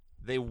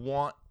 they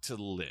want to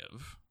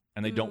live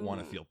and they don't want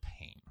to feel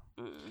pain.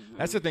 Mhm.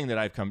 That's the thing that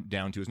I've come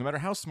down to is no matter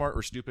how smart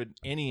or stupid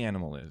any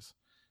animal is,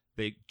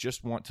 they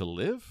just want to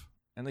live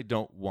and they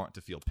don't want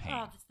to feel pain.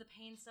 Oh, it's the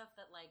pain stuff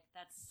that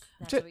that's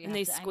That's it. what you And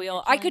have they to,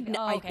 squeal. I I could, mean,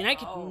 I okay.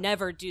 could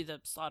never do the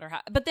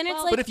slaughterhouse. But then it's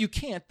Well, like, But if you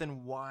can't,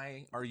 then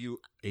why are you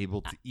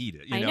able to eat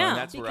it? I And know.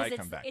 that's where I Because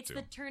come back it's to.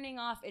 the turning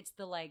off. It's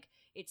the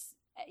it's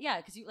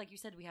because like you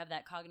said, we have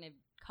that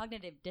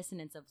cognitive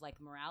dissonance of like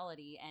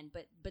morality, and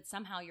but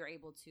somehow you're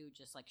able to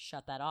just like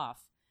shut that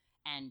off,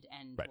 and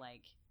Right.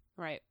 like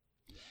right.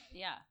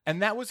 yeah.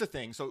 And that was the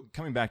thing. So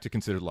coming back to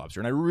Consider the Lobster,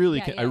 and I really,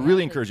 Yeah, I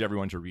really please. encourage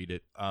everyone to read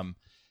it.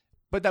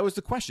 But that was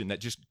the question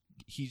that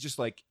he's just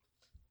like,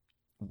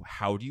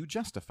 how do you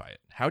justify it?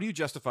 How do you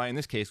justify? In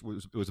this case,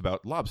 it was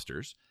about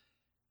lobsters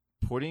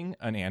putting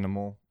an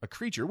animal, a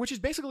creature, which is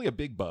basically a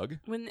big bug.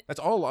 When That's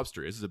all a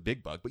lobster is a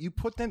big bug. But you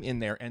put them in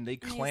there, and they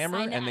they clamor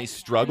sign and it, they and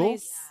struggle.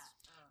 they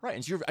Right,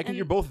 and so I think and-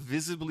 you're both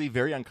visibly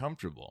very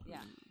uncomfortable.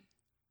 Yeah.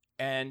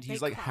 And he's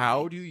They like, cry.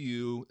 how do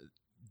you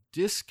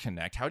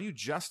disconnect? How do you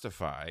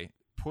justify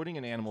putting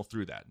an animal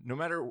through that? No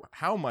matter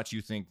how much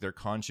you think they're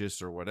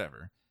conscious or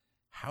whatever,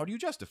 how do you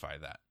justify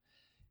that?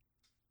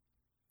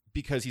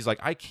 Because he's like,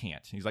 I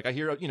can't. He's like, I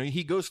hear,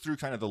 he goes through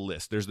kind of the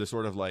list. There's this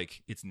sort of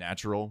like, it's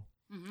natural.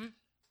 Mm-hmm.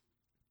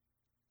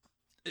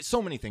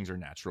 So many things are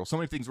natural. So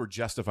many things were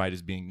justified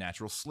as being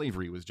natural.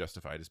 Slavery was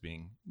justified as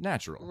being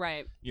natural.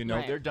 right. They're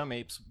Right. dumb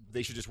apes.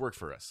 They should just work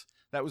for us.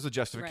 That was the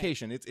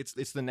justification.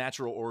 It's the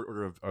natural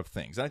order of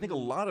things. And I think a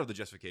lot of the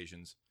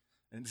justifications,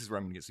 and this is where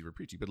I'm going to get super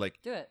preachy, but like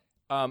Do it.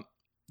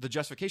 the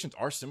justifications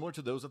are similar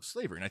to those of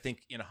slavery. And I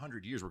think in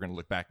 100 years, we're going to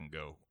look back and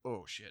go,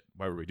 oh shit,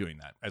 why were we doing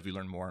that? As we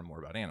learn more and more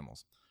about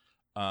animals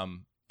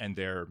and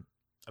their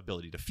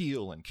ability to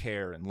feel and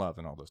care and love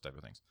and all those type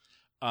of things.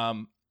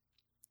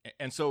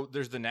 And so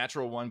there's the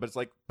natural one, but it's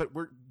like, but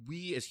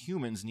we as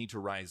humans need to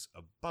rise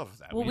above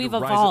that. Well, We need we've to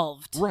rise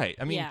evolved. right.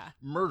 I mean, Yeah.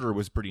 murder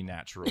was pretty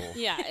natural.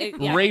 Yeah.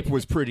 Rape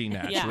was pretty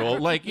natural.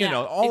 Like, Yeah.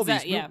 all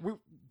these. Yeah.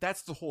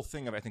 That's the whole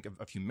thing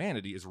of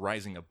humanity is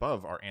rising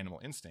above our animal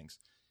instincts.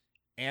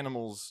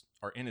 Animals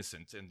are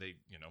innocent and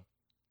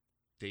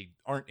they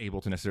aren't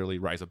able to necessarily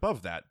rise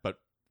above that, but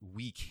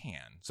we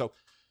can. So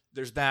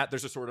there's that.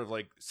 There's a sort of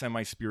like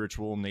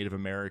semi-spiritual Native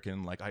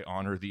American, like I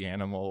honor the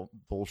animal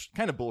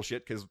kind of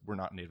bullshit because we're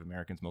not Native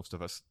Americans, most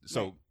of us.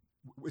 So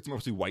it's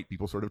mostly white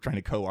people sort of trying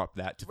to co-opt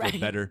that to feel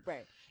better.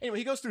 Right. Anyway,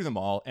 he goes through them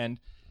all, and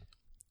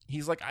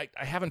he's like, I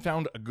haven't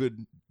found a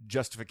good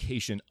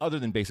justification other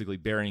than basically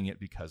burying it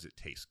because it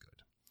tastes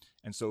good.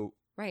 And so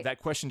Right. that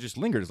question just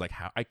lingered. Is like,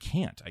 how I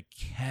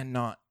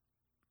cannot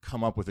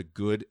come up with a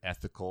good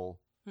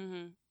ethical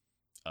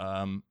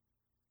Mm-hmm.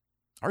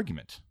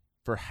 argument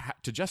for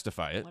to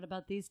justify it. What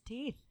about these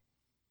teeth?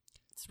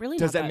 It's really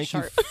Does not that make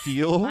sharp. you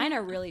feel? Mine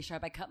are really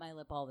sharp. I cut my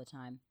lip all the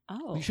time.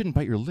 Oh, You shouldn't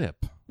bite your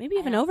lip. maybe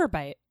even I know.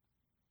 overbite.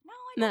 No,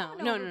 I No, don't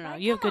no, know. no, no.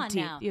 But You have come good on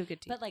teeth. now. You have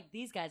good teeth. But like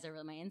these guys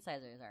are my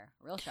incisors are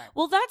real sharp.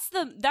 Well,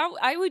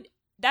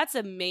 that's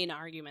a main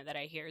argument that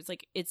I hear. It's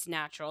like it's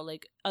natural.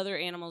 Like other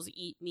animals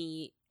eat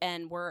meat,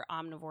 and we're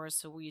omnivores,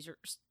 so we're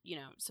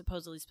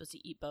supposedly supposed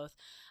to eat both.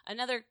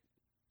 Another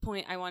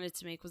point I wanted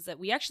to make was that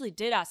we actually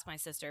did ask my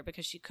sister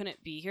because she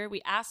couldn't be here.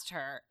 We asked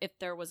her if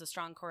there was a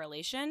strong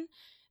correlation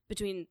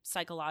between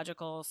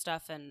psychological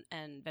stuff and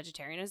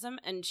vegetarianism,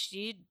 and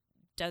she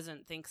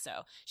doesn't think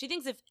so. She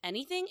thinks if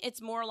anything,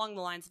 it's more along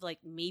the lines of like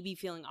maybe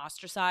feeling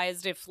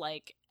ostracized if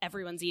like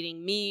everyone's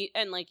eating meat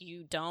and like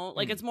you don't.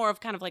 Like it's more of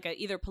kind of like a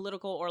either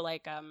political or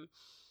like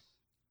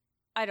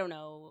I don't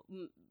know,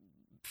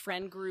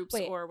 friend groups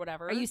Wait, or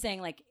whatever. Are you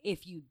saying like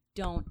if you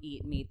don't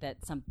eat meat,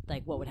 that some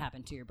like what would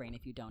happen to your brain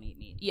if you don't eat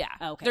meat? Yeah.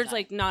 Okay, There's got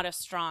like not a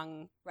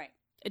strong. Right.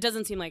 It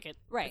doesn't seem like it.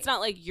 Right. It's not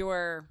like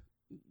you're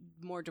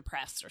more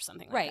depressed or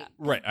something like Right. that.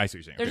 Right. I see what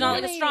you're saying. There's Okay, not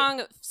yeah. like a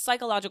strong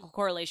psychological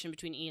correlation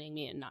between eating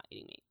meat and not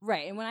eating meat.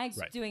 Right. And when I was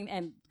Right. doing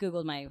and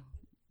Googled my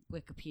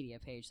Wikipedia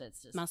page,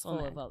 that's just Muscle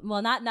full Man. of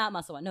well, not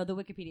Muscle One. No, the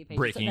Wikipedia page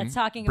Breaking. that's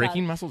talking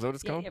Breaking about muscle. Is that what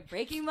it's called? yeah,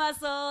 breaking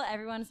muscle.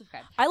 Everyone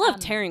subscribe. I love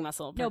tearing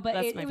muscle. no, but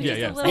that's it my was Yeah,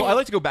 just yeah. a little- Well, I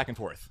like to go back and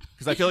forth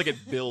because I feel like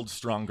it builds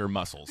stronger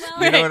muscles.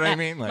 Well, You know Right. what I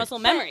mean? Like, muscle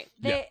memory.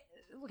 They,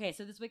 okay,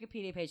 so this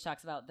Wikipedia page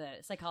talks about the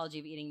psychology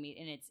of eating meat,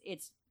 and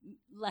it's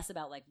less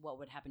about like what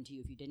would happen to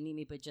you if you didn't eat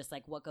meat, but just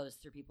like what goes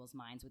through people's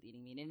minds with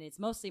eating meat, and it's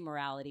mostly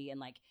morality and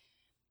like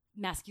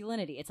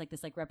masculinity. It's like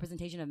this like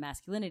representation of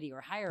masculinity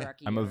or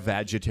hierarchy. I'm a or,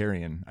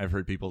 vegetarian. I've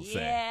heard people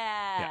say.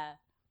 Yeah.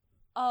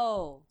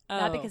 Oh,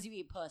 not Oh. because you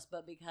eat puss,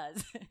 but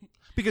because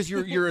Because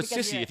you're a Because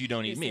sissy you're- if you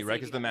don't you're eat meat, sissy right? if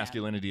Because you the don't, yeah.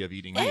 masculinity of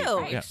eating Ew,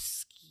 meat. Yeah.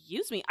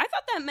 excuse me. I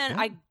thought that meant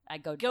Yeah. I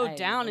go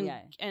down and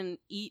yeah. and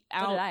eat So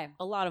did out I.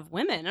 a lot of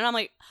women, and I'm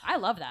like, I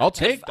love that. I'll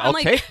take I'm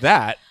like-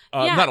 that.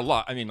 Yeah. Not a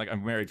lot. I mean, like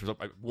I'm married to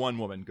like, one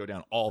woman, go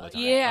down all the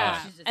time. Yeah.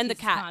 Uh, She's just- And the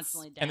he's cats.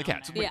 constantly and the down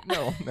cats. there.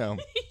 Wait, no.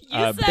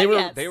 you said they were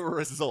yes. they were a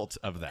result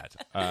of that.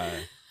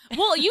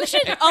 Well, you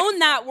should own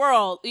that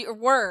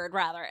word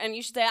rather, and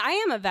you should say, "I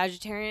am a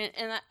vegetarian,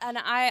 and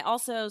I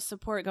also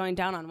support going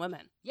down on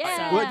women."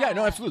 Yeah. Well, yeah,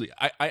 no, absolutely.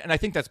 I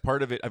think that's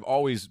part of it. I've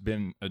always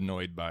been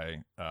annoyed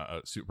by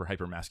super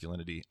hyper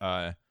masculinity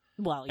Well,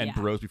 and yeah,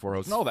 bros before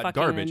hoes and all that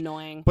fucking garbage.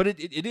 Annoying. But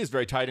it is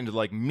very tied into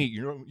like meat.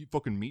 You know, you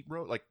fucking meat,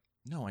 bro. Like,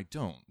 no, I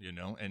don't. You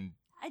know, and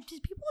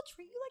Did people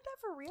treat you like that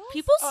for real?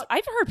 People,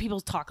 I've heard people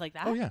talk like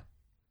that. oh yeah.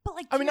 but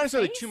like, I mean, not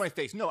necessarily face? to my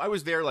face. No, I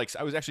was there. Like,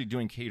 I was actually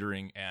doing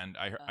catering, and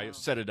I Oh.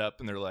 set it up,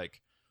 and they're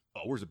like,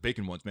 "Oh, where's the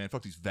bacon ones, man?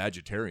 Fuck these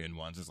vegetarian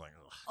ones." It's like,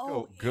 ugh,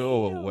 Oh,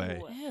 go ew.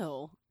 away.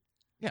 Ew.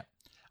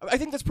 I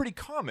think that's pretty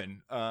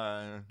common.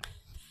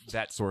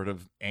 That sort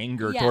of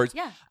anger Yeah, towards,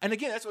 yeah. and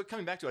again, that's what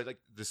coming back to. I like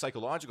the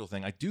psychological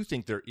thing. I do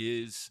think there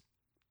is,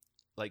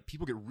 like,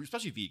 people get,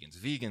 especially vegans.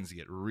 Vegans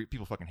get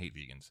people fucking hate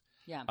vegans.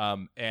 Yeah.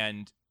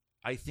 And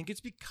I think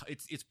it's because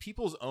it's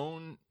people's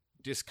own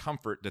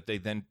discomfort that they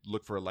then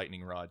look for a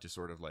lightning rod to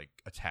sort of like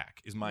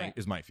attack. Is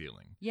my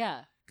feeling.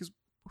 Yeah.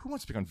 Who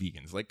wants to pick on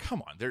vegans? Like,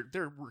 come on,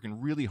 they're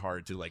working really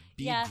hard to like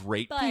be Yeah,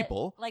 great but,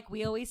 people. Like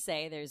we always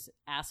say, there's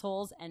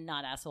assholes and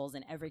not assholes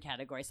in every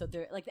category. So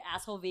they're like the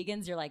asshole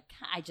vegans. You're like,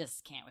 I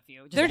just can't with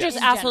you. They're just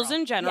assholes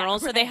in general, Yeah,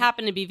 so they right.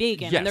 happen to be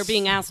vegan, Yes. and they're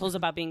being assholes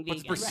about being But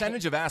vegan. the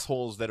percentage of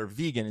assholes that are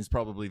vegan is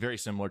probably very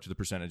similar to the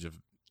percentage of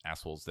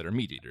assholes that are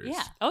meat eaters.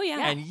 Yeah. Oh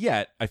yeah. And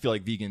yet, I feel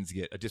like vegans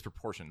get a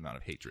disproportionate amount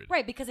of hatred.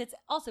 Right, because it's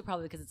also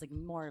probably because it's like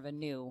more of a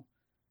new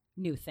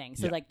thing.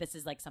 So Yeah. like this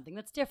is like something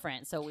that's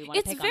different. So we want to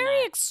It's pick on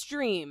very that.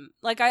 extreme.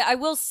 Like I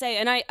will say,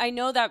 and I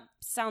know that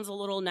sounds a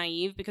little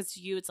naive because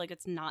to you it's like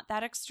it's not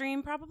that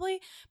extreme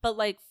probably, but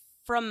like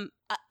from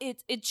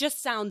it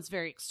just sounds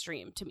very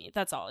extreme to me.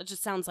 That's all. It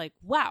just sounds like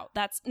wow,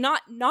 that's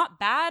not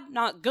bad,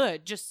 not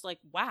good, just like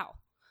wow.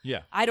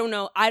 Yeah. I don't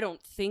know. I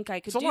don't think I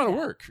could. It's a do lot of that.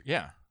 work.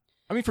 Yeah.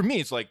 I mean, for me,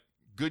 it's like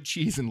good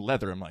cheese and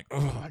leather. I'm like,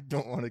 oh, I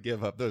don't want to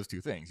give up those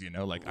two things. You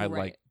know, like I Right.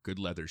 like good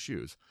leather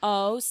shoes.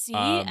 Oh, see,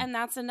 and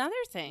that's another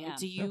thing. Yeah.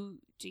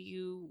 Do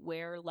you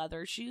wear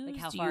leather shoes? Like,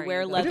 how do far you are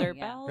wear you going? leather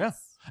Yeah. belts?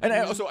 Yeah. And I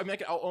Mhm. also, I mean,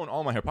 I'll own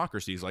all my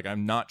hypocrisies. Like,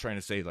 I'm not trying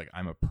to say like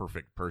I'm a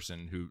perfect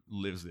person who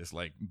lives this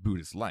like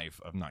Buddhist life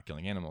of not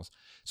killing animals.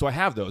 So I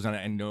have those, and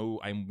I know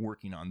I'm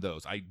working on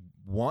those. I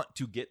want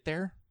to get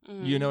there.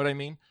 Mhm. You know what I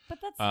mean? But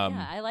that's Um,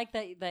 yeah, I like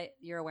that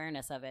your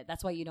awareness of it.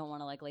 That's why you don't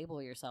want to like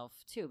label yourself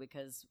too,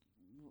 because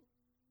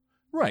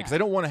Right, because Yeah. I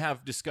don't want to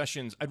have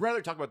discussions. I'd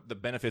rather talk about the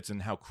benefits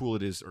and how cool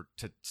it is, or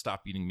to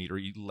stop eating meat or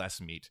eat less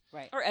meat.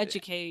 right. Or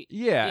educate.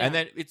 Yeah, Yeah. and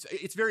then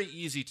it's very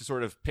easy to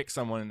sort of pick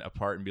someone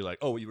apart and be like,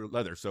 "Oh, you were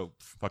leather, so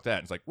fuck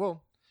that." It's like,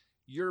 well,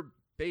 you're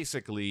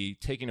basically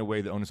taking away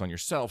the onus on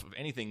yourself of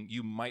anything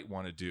you might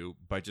want to do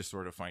by just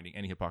sort of finding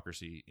any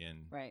hypocrisy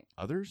in Right.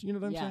 others. You know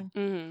what I'm Yeah. saying?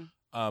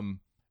 Mm-hmm.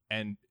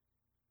 And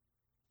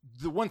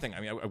the one thing, I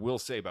mean, I will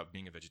say about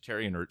being a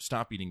vegetarian or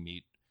stop eating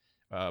meat,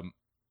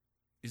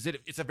 is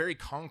that it's a very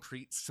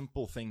concrete,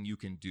 simple thing you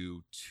can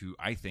do to,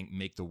 I think,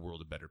 make the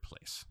world a better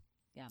place.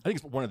 Yeah. I think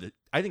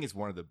it's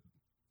one of the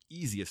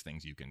easiest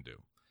things you can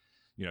do.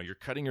 You know, you're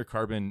cutting your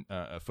carbon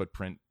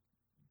footprint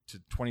to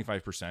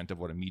 25% of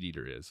what a meat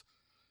eater is,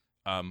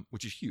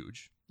 which is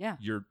huge. Yeah.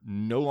 You're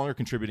no longer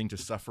contributing to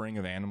suffering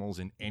of animals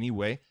in any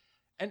way.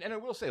 And I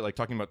will say, like,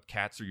 talking about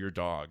cats or your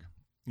dog,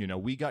 you know,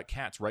 we got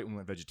cats right when we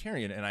went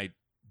vegetarian, and I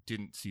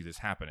didn't see this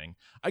happening.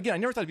 Again, I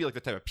never thought I'd be like the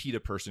type of PETA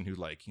person who,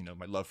 like, you know,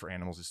 my love for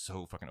animals is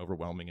so fucking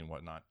overwhelming and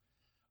whatnot.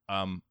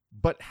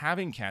 But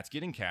having cats,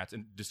 getting cats,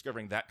 and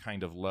discovering that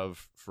kind of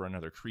love for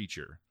another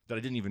creature that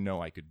I didn't even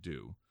know I could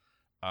do.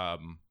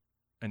 And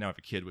now I have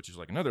a kid, which is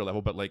like another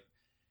level, but like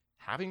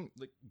having,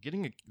 like,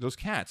 getting those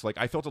cats, like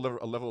I felt a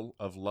level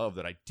of love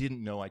that I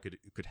didn't know I could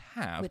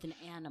have With an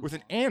animal. with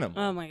an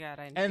animal. Oh my god!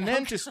 And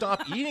then to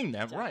stop eating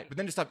them, Sorry. right? But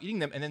then to stop eating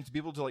them, and then to be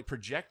able to like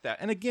project that.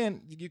 And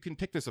again, you can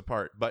pick this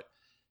apart, but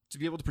to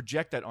be able to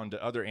project that onto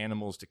other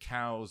animals, to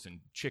cows and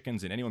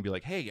chickens, and anyone, be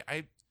like, hey,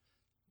 I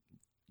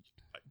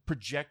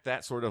project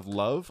that sort of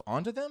love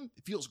onto them.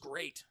 It feels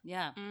great.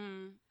 Yeah.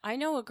 I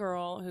know a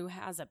girl who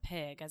has a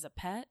pig as a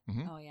pet,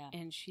 Mhm. Oh yeah.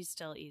 and she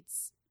still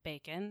eats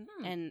bacon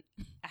Hmm. and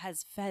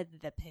has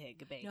fed the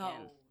pig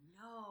bacon,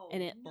 No.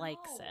 and it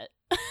likes it.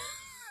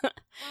 Well,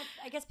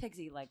 I guess pigs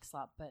eat like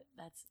slop, but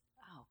that's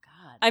oh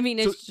god. I mean,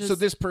 it's So just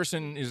this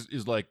person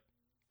is like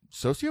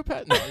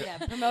sociopath? No. Yeah,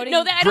 promoting.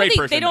 No, I don't Great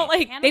think person, they don't though.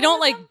 like they don't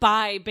like Cannibalism?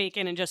 buy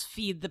bacon and just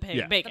feed the pig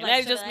Yeah. bacon. But, like,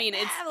 I so just they're mean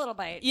like, it's have a little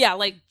bite. yeah,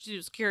 like she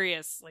was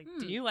curious. Like,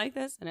 do you like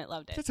this? And it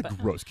loved it. That's a But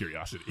gross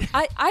curiosity.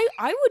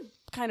 I would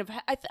kind of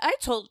I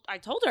told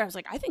her I was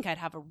like I think I'd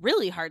have a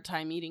really hard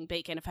time eating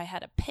bacon if I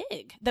had a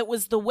pig that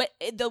was the way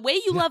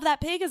you love that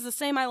pig is the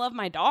same I love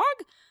my dog.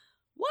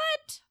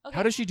 What? Okay.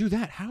 How does she do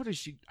that?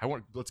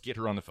 Let's get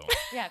her on the phone.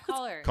 Yeah,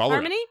 call her. Call her.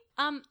 Harmony?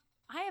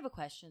 I have a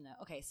question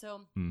though. Okay,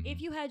 so Mhm.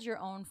 if you had your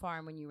own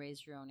farm when you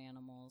raised your own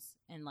animals,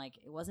 and like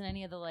it wasn't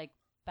any of the like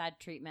bad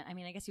treatment, I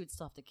mean, I guess you would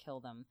still have to kill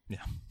them.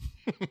 Yeah.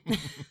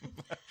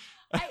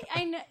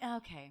 I know.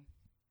 Okay,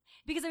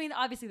 because I mean,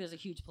 obviously, there's a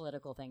huge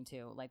political thing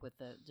too, like with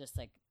the just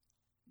like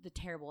the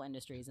terrible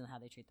industries and how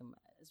they treat them,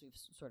 as we've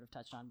sort of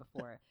touched on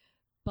before.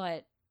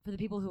 But for the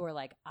people who are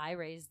like, I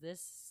raised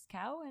this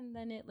cow and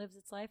then it lives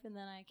its life and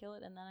then I kill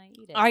it and then I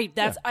eat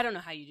it. I don't know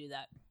how you do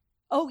that.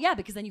 Oh yeah,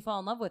 because then you fall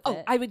in love with Oh,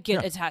 it. I would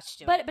get attached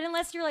to it. But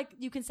unless you're like,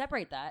 you can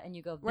separate that and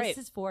you go, this Right.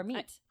 is for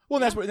meat. Well,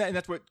 that's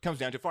what comes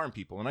down to farm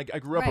people. And I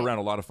grew up Right. around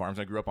a lot of farms.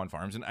 I grew up on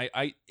farms, and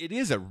it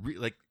is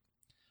like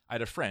I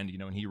had a friend,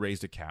 and he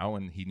raised a cow,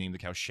 and he named the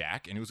cow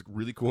Shaq, and it was a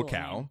really cool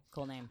cow. Name.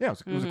 Cool name. Yeah,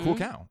 it was a cool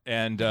cow,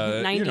 and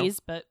 90s,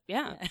 but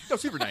yeah. no,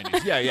 super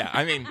 90s. Yeah.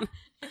 I mean,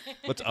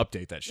 let's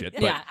update that shit.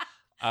 But,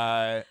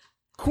 Yeah.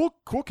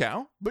 cool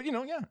cow, but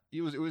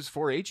it was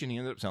 4-H, and he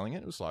ended up selling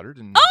it. It was slaughtered,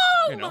 and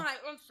Oh my!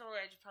 I'm sorry,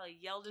 I just probably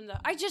yelled into.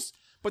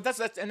 But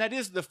that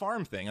is the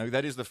farm thing. I mean,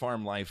 that is the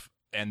farm life,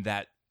 and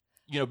that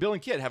Bill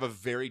and Kid have a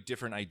very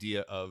different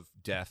idea of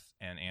death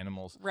and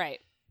animals. Right.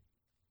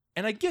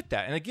 And I get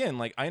that. And again,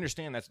 like I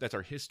understand that's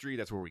our history,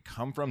 that's where we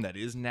come from, that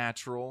is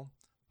natural.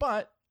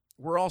 But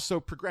we're also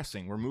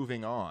progressing. We're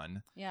moving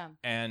on. Yeah.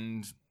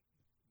 And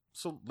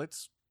so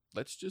let's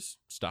just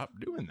stop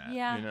doing that.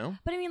 Yeah.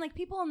 But I mean, like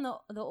people in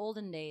the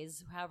olden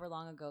days, however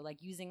long ago,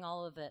 like using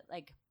all of it,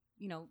 like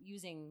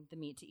using the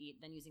meat to eat,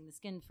 then using the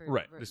skin for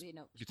right. for, Just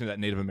to that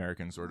Native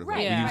American sort of Right.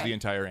 we Yeah. use the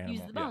entire animal.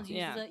 use the bones.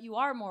 Yeah. You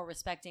are more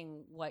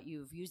respecting what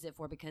you've used it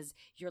for because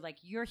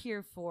you're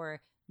here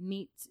for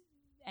meat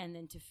and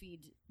then to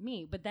feed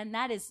me. But then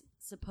that is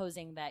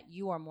supposing that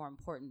you are more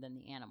important than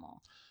the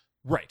animal.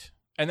 Right.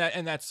 And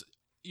that's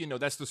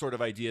that's the sort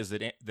of ideas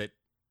that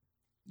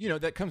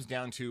that comes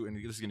down to, and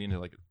this is getting into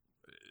like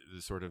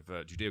the sort of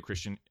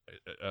Judeo-Christian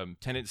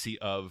tendency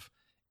of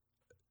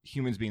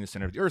humans being the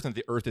center of the earth, and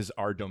the earth is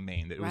our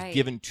domain, that it was Right.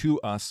 given to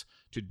us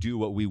to do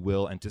what we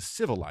will and to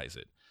civilize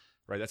it.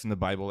 Right? That's in the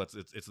Bible. It's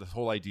the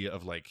whole idea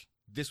of like,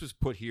 this was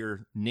put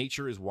here.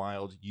 Nature is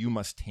wild. You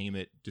must tame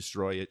it,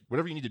 destroy it,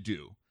 whatever you need to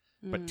do,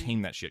 but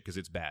tame that shit because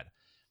it's bad.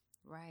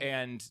 Right.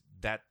 And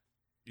that's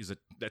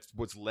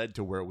what's led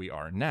to where we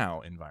are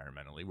now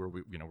environmentally, where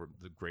we're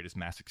the greatest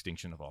mass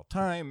extinction of all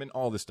time and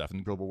all this stuff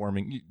and global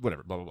warming,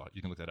 whatever, blah, blah, blah.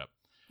 You can look that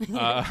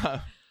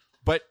up.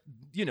 But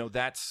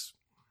that's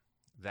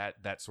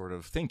that sort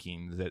of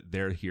thinking that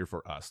they're here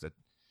for us, that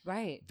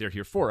right. they're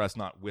here for us,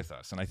 not with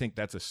us. And I think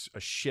that's a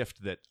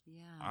shift that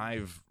Yeah.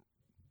 I've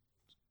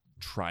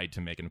tried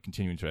to make and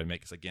continuing to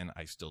make, because again,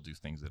 I still do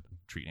things that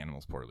treat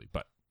animals poorly,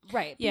 but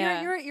Right. But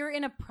Yeah. You're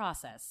in a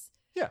process.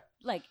 yeah.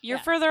 Like You're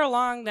yeah. further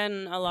along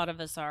than a lot of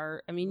us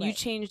are. I mean, you Right.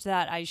 changed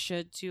that I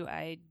should to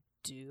I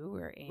do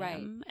or am. Right.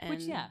 And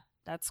Which, yeah.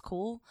 that's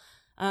cool.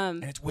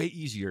 And it's way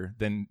easier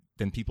than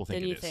people think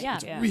Than it you is. think, Yeah.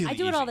 It's yeah. really I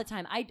do it all easy. the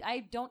time.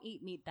 I don't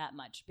eat meat that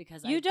much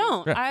because You I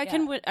don't.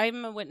 Yeah.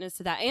 I'm a witness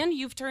to that. And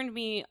you've turned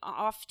me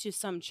off to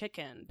some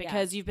chicken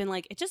because you've been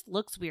like, it just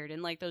looks weird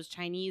in like those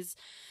Chinese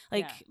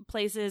like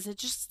places.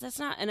 That's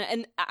not.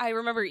 And I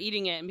remember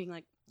eating it and being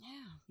like,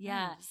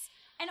 Yeah. nice.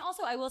 And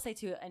also, I will say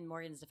too, in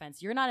Morgan's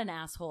defense, you're not an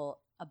asshole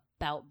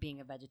about being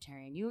a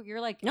vegetarian.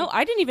 You're like No,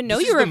 I didn't even know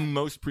This you is were. the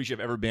most preachy I've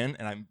ever been,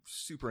 and I'm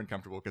super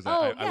uncomfortable because Oh,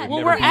 I yeah. would Well,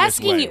 never we're be this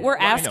asking way. you. We're I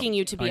know. asking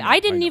you to be. I know, I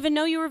didn't know. even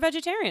know you were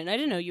vegetarian. I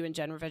didn't know you and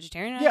Jen were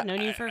vegetarian. I've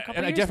known you for a couple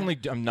and years. I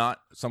definitely am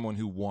not someone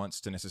who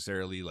wants to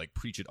necessarily like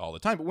preach it all the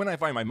time. But when I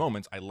find my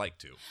moments, I like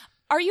to.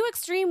 Are you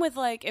extreme with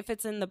like if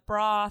it's in the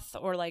broth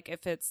or like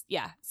if it's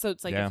So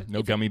it's like if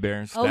no gummy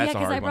bears. Oh yeah, That's a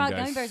because hard I brought one, guys.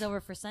 gummy bears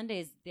over for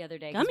Sundays the other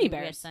day. 'cause Gummy we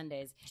had bears?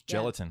 Sundays. It's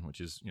gelatin, which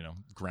is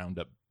ground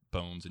up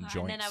bones and And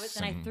joints.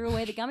 then I threw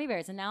away the gummy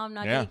bears, and now I'm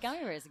not Yeah. eating gummy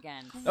bears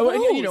again. Oh, and,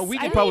 we Gross. I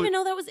could didn't probably. even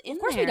know that was in there. Of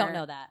course, we don't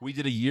know that. We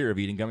did a year of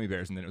eating gummy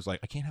bears, and then it was like,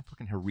 I can't have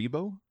fucking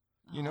Haribo.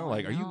 Oh,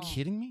 Like, are you no.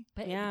 kidding me?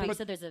 But, Yeah. but you But-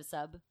 said there's a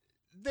sub.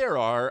 There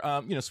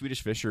are,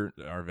 Swedish fish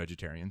are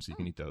vegetarian, so you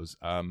can eat those.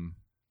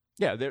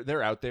 Yeah,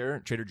 they're out there.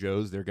 Trader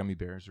Joe's, their gummy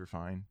bears are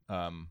fine.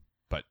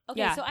 But Okay,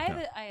 Yeah. so I have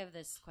No. I have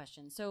this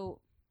question.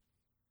 So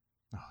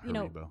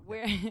Haribo. yeah.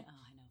 where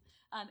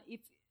I know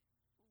if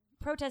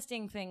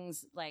protesting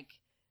things like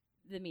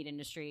the meat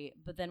industry,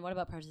 but then what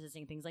about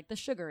protesting things like the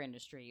sugar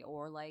industry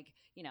or like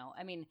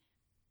I mean,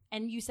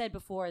 and you said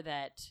before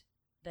that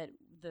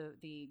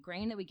the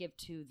grain that we give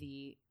to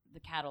the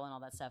cattle and all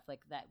that stuff,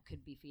 like that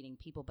could be feeding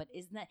people, but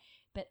isn't that?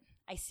 But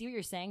I see what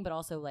you're saying, but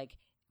also like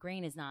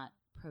grain is not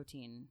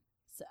protein.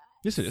 So,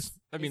 Yes, it is.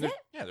 I Is mean, it?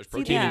 there's See,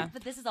 protein. Yeah. in-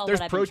 but this is all There's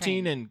what I've been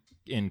protein trained.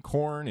 in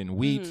corn and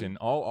wheat Mhm. and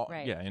all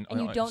Right. yeah, and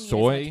you don't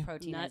soy. need as much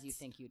protein as you Nuts.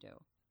 think you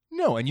do.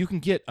 No, and you can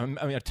get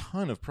a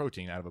ton of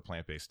protein out of a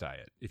plant-based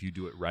diet if you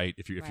do it right.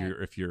 If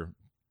you're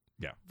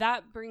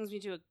That brings me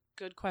to a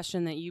good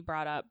question that you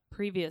brought up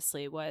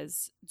previously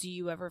was, do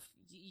you ever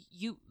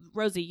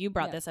Rosie, you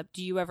brought this up,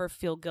 do you ever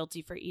feel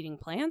guilty for eating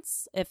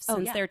plants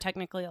since they're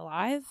technically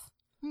alive?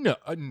 No.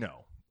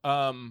 No.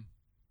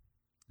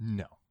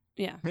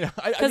 Yeah. Yeah,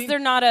 because they're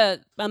not a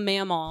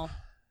mammal.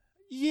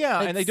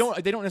 Yeah, and they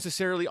don't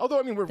necessarily. Although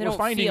I mean, we're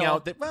finding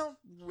out that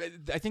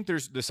I think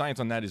there's the science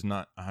on that is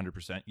not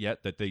 100%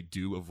 yet, that they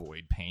do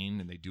avoid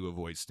pain and they do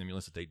avoid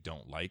stimulus that they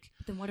don't like.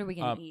 Then what are we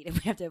going to eat if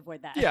we have to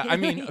avoid that? Yeah, I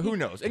mean, who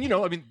knows? And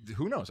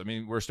who knows? I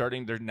mean,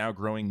 they're now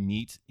growing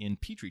meat in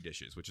petri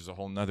dishes, which is a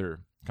whole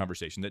nother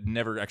conversation that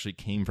never actually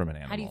came from an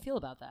animal. How do you feel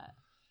about that?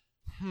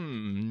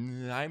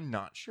 I'm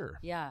not sure.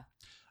 Yeah.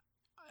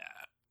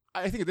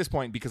 I think at this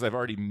point, because I've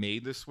already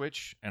made the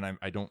switch and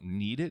I don't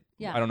need it,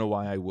 yeah. I don't know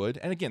why I would.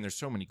 And again, there's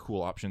so many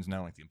cool options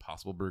now, like the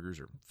Impossible Burgers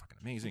are fucking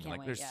amazing.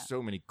 There's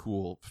so many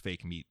cool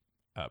fake meat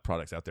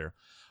products out there.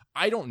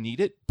 I don't need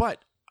it,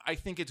 but I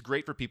think it's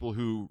great for people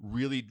who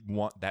really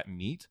want that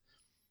meat,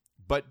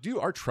 but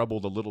are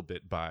troubled a little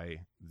bit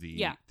by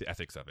the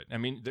ethics of it. I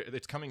mean,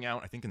 it's coming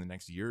out, I think, in the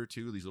next year or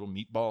two, these little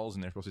meatballs,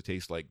 and they're supposed to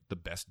taste like the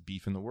best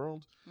beef in the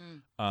world.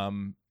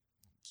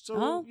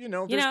 So,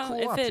 there's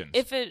cool options.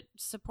 If it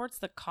supports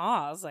the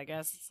cause, I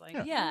guess it's like...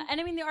 Yeah,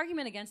 and I mean, the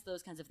argument against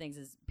those kinds of things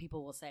is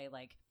people will say,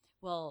 like,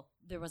 well,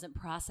 there wasn't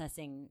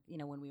processing,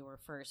 when we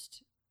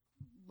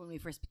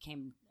first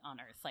became on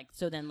Earth. Like,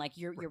 so then, like,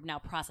 you're now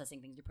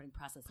processing things. You're putting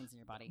processed things in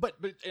your body. But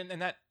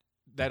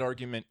that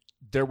argument,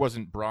 there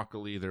wasn't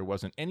broccoli, there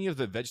wasn't any of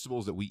the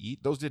vegetables that we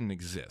eat. Those didn't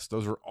exist.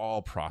 Those are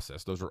all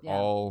processed. Those are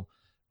all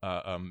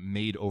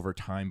made over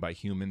time by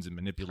humans and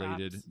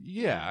manipulated. Crops.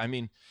 Yeah, I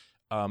mean...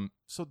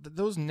 So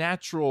those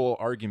natural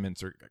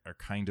arguments are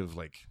kind of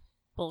like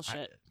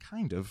bullshit.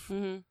 Kind of.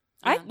 Mm-hmm.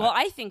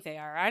 I think they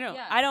are. I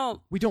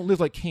don't. We don't live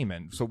like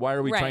cavemen, so why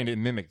are we trying to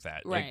mimic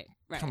that? Right.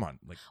 Come on.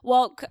 Like.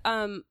 Well,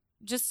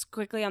 just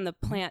quickly on the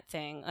plant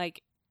thing,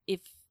 like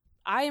if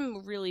I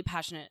am really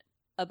passionate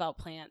about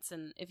plants,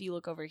 and if you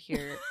look over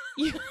here,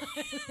 you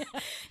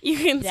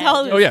can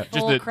tell. Oh yeah,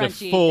 just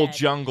the full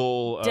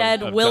jungle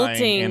dead of wilting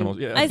dying animals.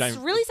 Yeah, it's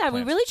really sad.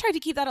 We really tried to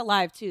keep that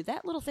alive too.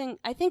 That little thing,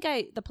 I think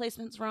the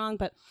placement's wrong,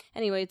 but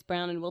anyway, it's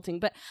brown and wilting.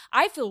 But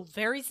I feel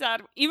very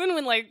sad even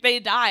when like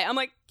they die. I'm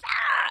like,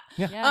 ah!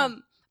 Yeah.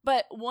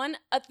 But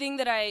a thing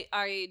that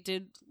I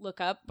did look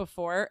up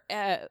before.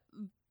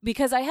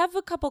 Because I have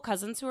a couple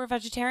cousins who are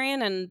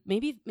vegetarian, and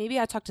maybe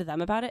I talked to them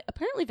about it.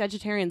 Apparently,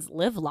 vegetarians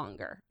live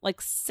longer,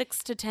 like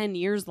 6 to 10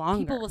 years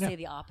longer. People will say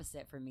the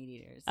opposite for meat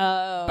eaters.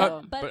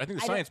 Oh, but I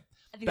think the science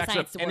backs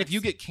up. And if you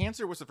get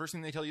cancer, what's the first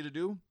thing they tell you to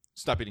do?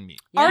 Stop eating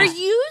meat. Yeah. Are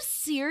you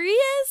serious?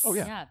 Oh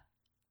yeah.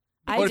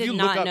 I did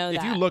not know that.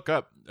 If you look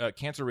up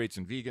cancer rates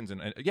in vegans,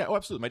 and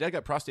absolutely. My dad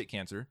got prostate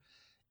cancer.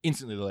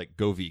 Instantly, they're like,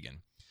 go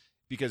vegan,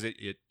 because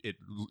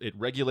it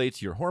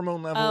regulates your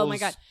hormone levels. Oh my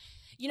god.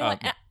 You know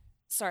what?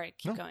 Sorry,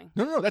 keep going.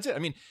 No, that's it. I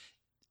mean,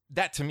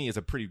 that to me is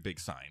a pretty big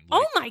sign.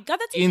 Like, oh my god,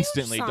 that's a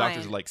instantly huge sign.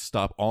 Doctors are like,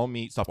 stop all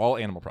meat, stop all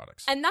animal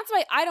products. And that's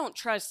why I don't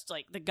trust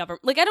like the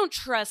government. Like I don't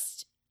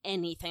trust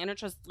anything. I don't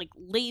trust like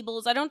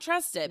labels. I don't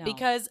trust it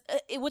because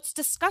what's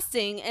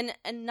disgusting, and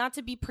not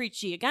to be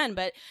preachy again,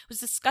 but what's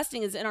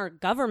disgusting is in our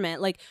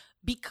government, like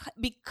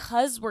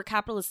because we're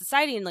capitalist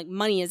society and like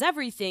money is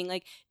everything,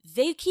 like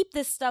they keep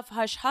this stuff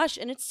hush hush,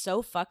 and it's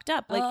so fucked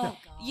up. Like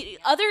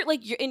other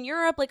like in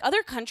Europe, like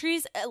other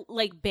countries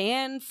like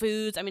ban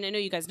foods. I mean, I know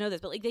you guys know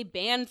this, but like they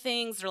ban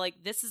things. They're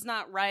like, this is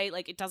not right.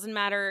 Like it doesn't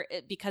matter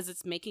because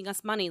it's making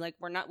us money. Like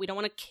we don't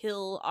want to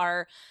kill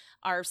our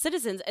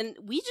citizens, and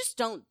we just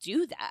don't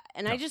do that.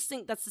 And I just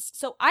think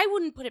so I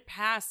wouldn't put it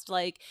past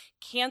like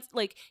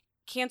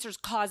cancer's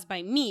caused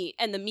by meat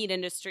and the meat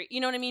industry. You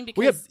know what I mean?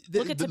 Because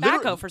look at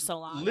tobacco for so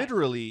long.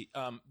 Literally,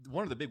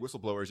 one of the big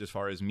whistleblowers as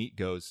far as meat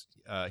goes,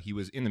 he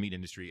was in the meat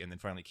industry and then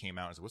finally came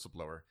out as a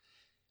whistleblower.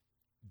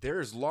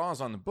 There's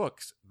laws on the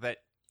books that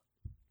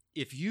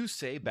if you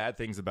say bad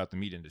things about the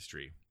meat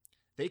industry,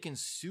 they can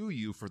sue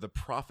you for the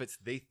profits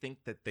they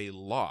think that they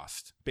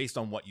lost based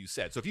on what you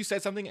said. So if you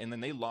said something and then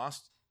they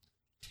lost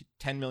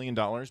 $10 million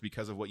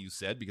because of what you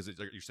said, because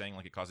you're saying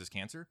like it causes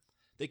cancer,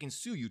 they can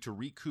sue you to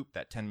recoup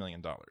that $10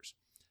 million.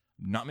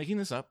 Not making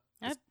this up.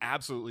 It's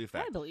absolutely a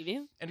fact. I believe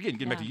you. And again,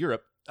 getting back to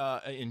Europe,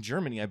 in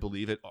Germany, I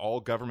believe at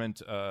all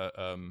government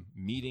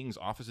meetings,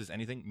 offices,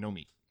 anything, no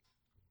meat.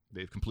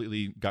 They've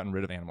completely gotten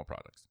rid of animal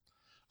products.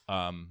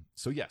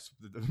 So yes,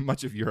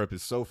 much of Europe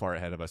is so far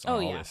ahead of us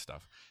on all this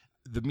stuff.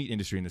 The meat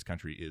industry in this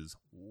country is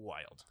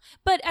wild.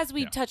 But as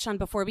we touched on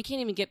before, we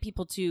can't even get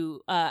people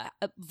to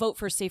vote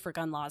for safer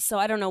gun laws. So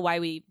I don't know why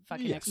we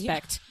fucking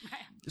expect. Yeah.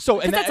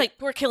 So and that's like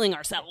we're killing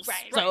ourselves.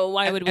 Right. So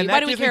why would we? Why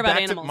do we care about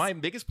animals? My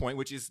biggest point,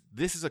 which is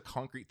this is a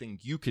concrete thing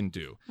you can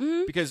do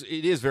because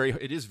it is very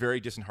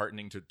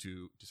disheartening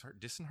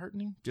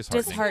disheartening.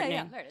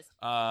 Yeah, there it is.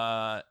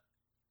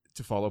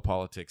 To follow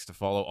politics, to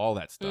follow all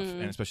that stuff,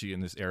 and especially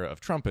in this era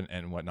of Trump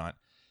and whatnot.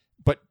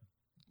 But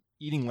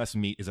eating less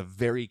meat is a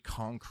very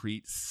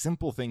concrete,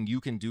 simple thing you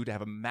can do to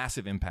have a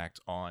massive impact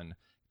on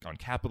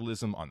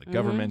capitalism, on the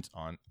government,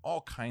 on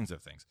all kinds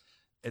of things.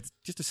 It's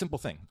just a simple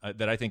thing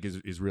that I think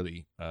is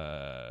really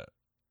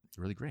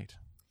really great.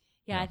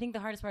 Yeah, I think the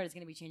hardest part is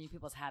going to be changing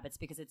people's habits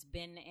because it's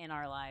been in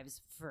our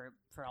lives for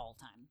all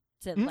time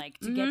to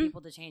get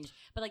people to change.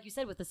 But like you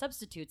said, with the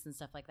substitutes and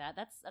stuff like that,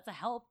 that's a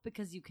help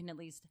because you can at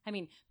least. I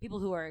mean, people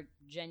who are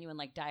genuine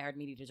like diehard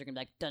meat eaters are going to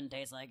be like, doesn't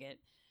taste like it.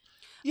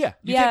 Yeah,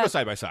 you can't go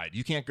side by side.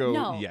 You can't go.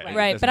 No, yeah,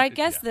 right. But I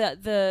guess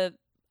the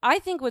I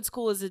think what's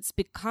cool is it's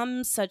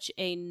become such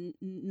a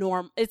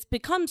norm. It's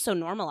become so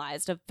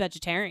normalized of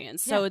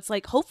vegetarians. So it's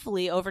like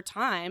hopefully over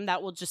time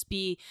that will just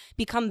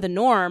become the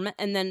norm.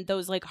 And then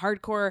those like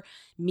hardcore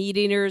meat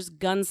eaters,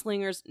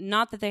 gunslingers,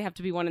 not that they have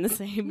to be one and the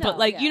same, but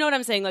like, you know what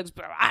I'm saying? Like,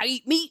 I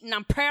eat meat and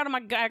I'm proud of I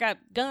got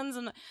guns.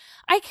 And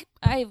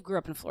I grew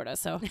up in Florida.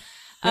 So,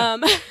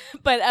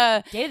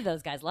 but dated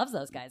those guys, loves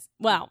those guys.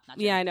 Well,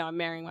 yeah, I know. I'm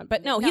marrying one.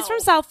 But no, he's from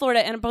South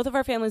Florida and both of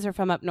our families are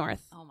from up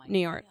north, New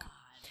York. God.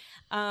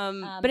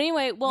 But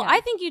anyway,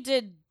 I think you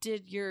did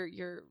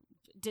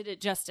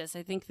it justice.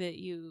 I think that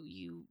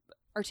you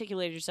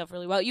articulated yourself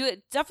really well. You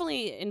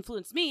definitely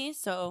influenced me.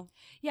 So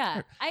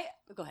yeah,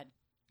 go ahead.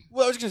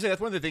 Well, I was going to say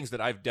that's one of the things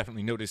that I've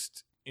definitely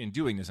noticed in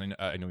doing this. I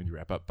know we need to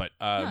wrap up, but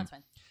No, it's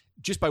fine.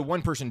 just by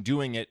one person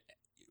doing it,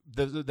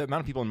 the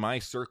amount of people in my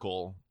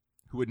circle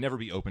who would never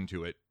be open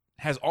to it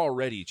has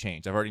already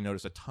changed. I've already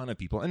noticed a ton of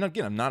people, and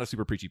again, I'm not a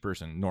super preachy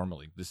person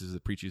normally. This is the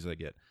preachiest I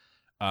get.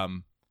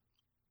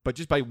 But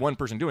just by one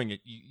person doing it,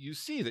 you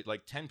see that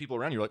like 10 people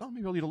around you are like, oh,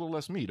 maybe I'll eat a little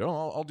less meat.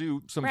 Oh, I'll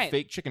do some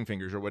fake chicken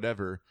fingers or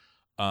whatever.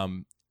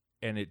 And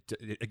it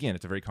again,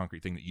 it's a very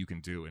concrete thing that you can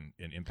do and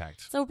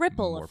impact. It's a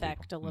ripple more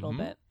effect people. a little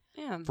bit.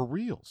 Yeah. For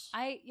reals.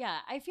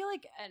 I feel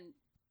like, and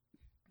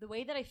the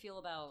way that I feel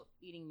about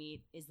eating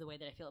meat is the way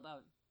that I feel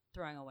about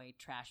throwing away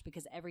trash,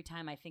 because every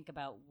time I think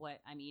about what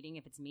I'm eating,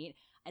 if it's meat,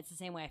 it's the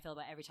same way I feel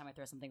about every time I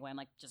throw something away. I'm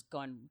like just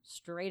going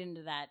straight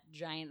into that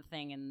giant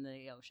thing in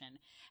the ocean.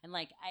 And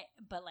like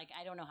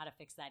I don't know how to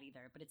fix that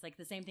either. But it's like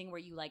the same thing where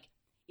you like,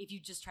 if you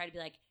just try to be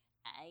like,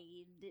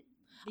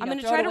 I'm going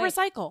to try to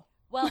recycle.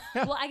 Well,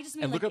 I just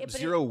mean and like, look up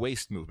zero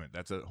waste movement.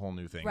 That's a whole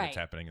new thing that's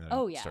happening. And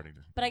starting to.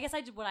 But I guess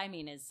what I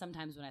mean is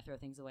sometimes when I throw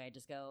things away, I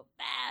just go,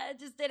 I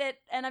just did it,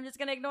 and I'm just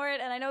gonna ignore it.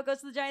 And I know it goes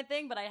to the giant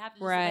thing, but I have to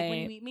just like when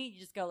you eat meat, you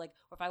just go like,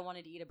 or if I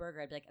wanted to eat a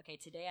burger, I'd be like, okay,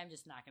 today I'm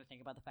just not gonna think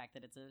about the fact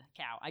that it's a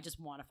cow. I just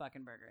want a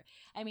fucking burger.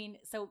 I mean,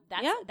 so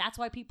that's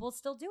why people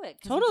still do it.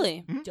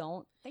 Totally.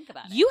 Don't think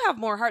about it. You have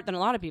more heart than a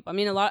lot of people. I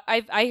mean,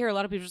 I hear a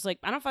lot of people just like,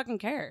 I don't fucking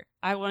care.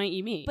 I want to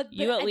eat meat. But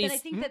you at least. But I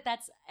think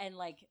that's and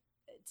like,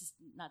 just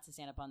not to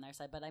stand up on their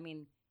side, but I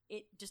mean.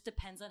 It just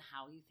depends on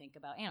how you think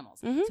about animals.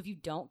 So if you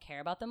don't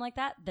care about them like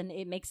that, then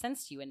it makes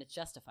sense to you and it's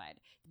justified.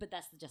 But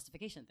that's the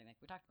justification thing like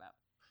we talked about.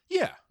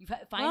 Yeah.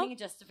 Finding a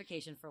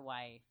justification for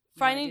why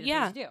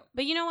you do.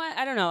 But you know what?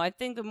 I don't know. I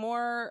think the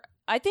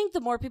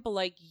more people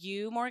like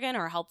you, Morgan,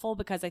 are helpful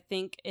because I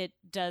think it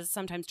does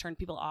sometimes turn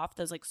people off,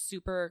 those like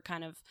super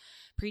kind of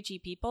preachy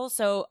people.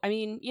 So, I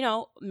mean, you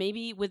know,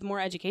 maybe with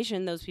more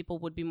education, those people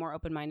would be more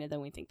open-minded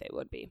than we think they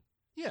would be.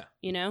 Yeah.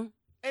 You know?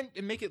 And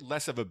make it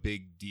less of a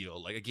big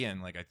deal. Like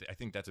again, like I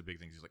think that's a big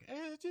thing. Just like,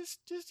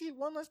 just eat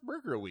one less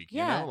burger a week.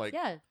 Yeah, you know,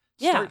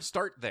 like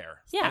start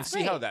there. Yeah, and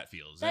see how that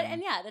feels.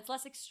 That's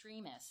less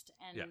extremist,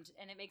 and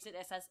it makes it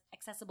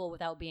accessible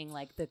without being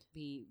like the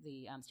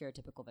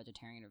stereotypical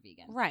vegetarian or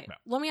vegan. Right. Yeah.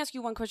 Let me ask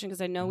you one question because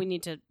I know we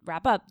need to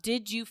wrap up.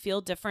 Did you feel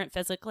different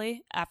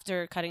physically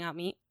after cutting out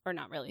meat, or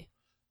not really?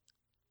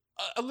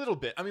 A little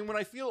bit. I mean, when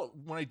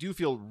I do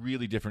feel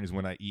really different is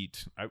when I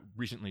eat. I've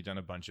recently done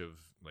a bunch of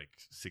like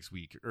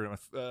 6-week or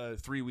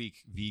 3-week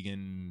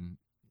vegan,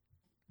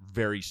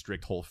 very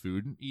strict whole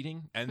food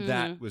eating, and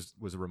that was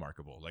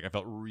remarkable. Like I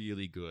felt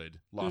really good,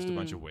 lost a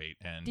bunch of weight,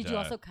 and did you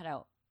also cut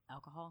out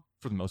alcohol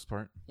for the most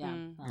part? Yeah,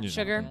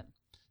 sugar.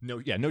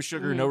 No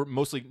sugar.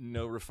 Mostly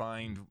no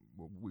refined,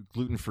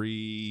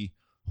 gluten-free,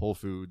 whole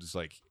foods.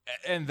 Like,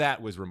 and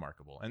that was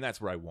remarkable, and that's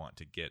where I want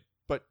to get.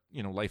 But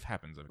you know, life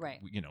happens. Right.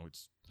 You know,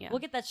 it's. Yeah. We'll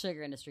get that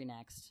sugar industry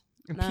next.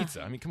 And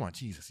pizza. I mean, come on,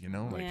 Jesus. You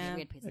know, like we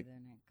had pizza the other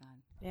night. God.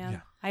 Yeah.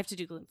 I have to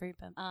do gluten free,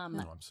 but I'm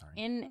sorry.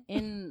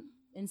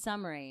 In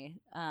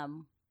summary,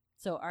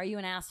 so are you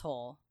an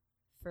asshole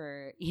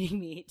for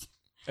eating meat?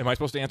 Am I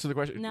supposed to answer the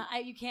question? No,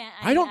 you can't.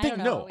 I don't think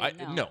no.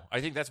 No,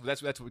 I think that's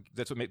what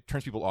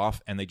turns people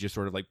off, and they just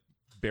sort of like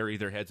bury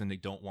their heads and they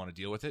don't want to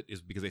deal with it,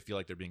 is because they feel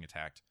like they're being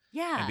attacked.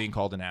 Yeah. And being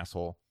called an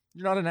asshole.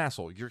 You're not an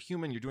asshole. You're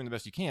human. You're doing the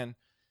best you can.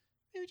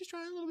 Maybe just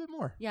try a little bit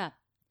more. Yeah.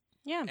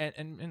 Yeah,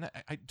 and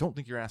I don't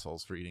think you're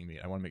assholes for eating meat.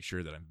 I want to make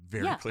sure that I'm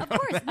very clear. Of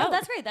course. That. No,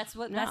 that's great. That's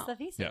the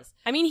thesis. Yeah.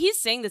 I mean, he's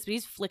saying this, but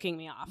he's flicking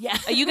me off. Yeah,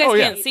 you guys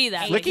can't see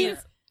that. Flicking?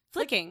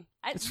 Flicking.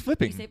 It's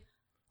flipping.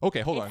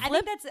 Okay, hold on. I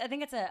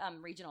think it's a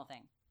regional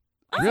thing.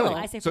 Really?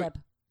 I say flip.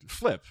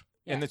 Flip.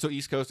 Yeah. And then so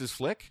East Coast is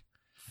flick.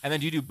 And then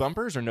do you do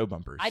bumpers or no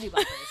bumpers? I do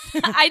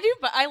bumpers. I do,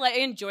 but I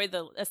enjoy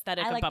the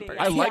aesthetic of bumpers.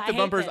 I like the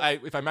bumpers.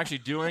 If I'm actually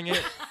doing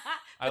it.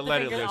 I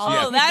let it loose.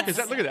 Oh, look at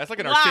that. That's like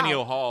an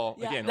Arsenio Hall.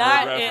 Yeah.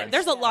 Again,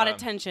 there's a lot of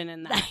tension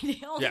in that.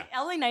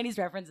 Only 90s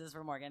references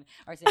for Morgan.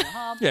 Arsenio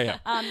Hall. Yeah.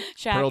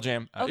 Pearl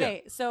Jam.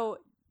 Okay, so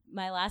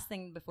my last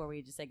thing before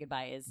we just say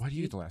goodbye is. Why do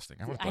you get the last thing?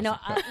 I know.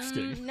 Just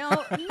kidding. No,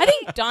 I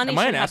think Donnie Am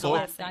I should an have the asshole?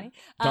 last Donnie. thing.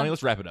 Donnie,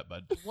 let's wrap it up,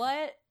 bud.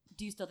 What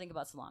do you still think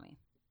about salami?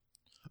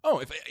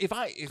 Oh,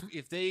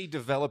 if they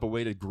develop a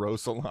way to grow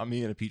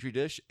salami in a petri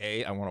dish,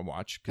 I want to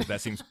watch because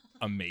that seems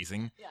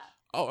amazing. Yeah.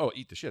 Oh,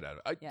 eat the shit out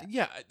of it.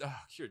 Yeah.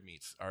 Cured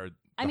meats are.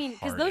 I mean,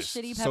 because those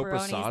shitty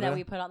pepperonis that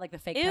we put on, like the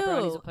fake Ew.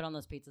 pepperonis we put on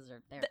those pizzas,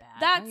 they're bad.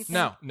 that's-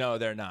 No,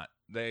 they're not.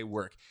 They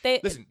work. They,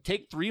 Listen,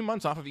 take 3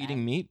 months off of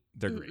eating meat.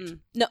 They're great.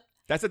 No,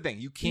 That's the thing.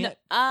 You can't.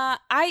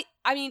 I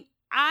mean,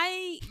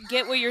 I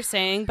get what you're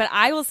saying, but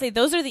I will say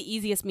those are the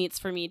easiest meats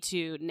for me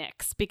to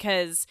nix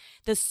because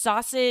the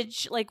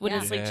sausage, like when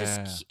Yeah. it's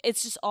like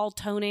it's just all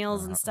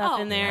toenails and stuff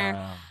Oh, in there.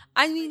 Wow.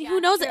 I mean, Yeah, who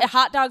knows? sure.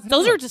 Hot dogs,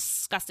 those are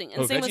disgusting.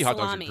 And Oh, same with veggie hot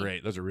salami. dogs are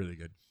great. Those are really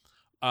good.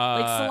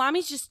 Like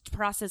salami's just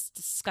processed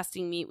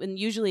disgusting meat, and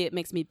usually it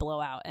makes me blow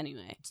out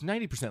anyway. It's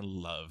 90%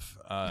 love.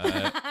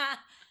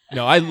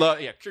 No, I love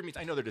cured meats.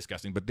 I know they're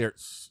disgusting, but they're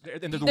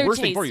the They're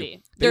worst thing for you.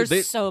 tasty.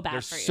 They're so bad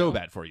They're for you. so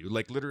bad for you.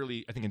 Like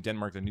literally, I think in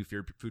Denmark, the new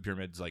food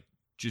pyramids like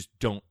just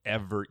don't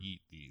ever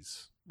eat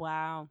these.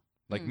 Wow.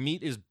 Like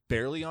meat is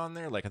barely on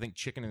there. Like I think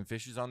chicken and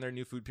fish is on their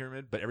new food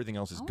pyramid, but everything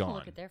else is I want gone. to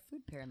look at their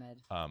food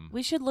pyramid.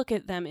 We should look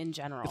at them in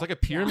general. It's like a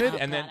pyramid, Oh,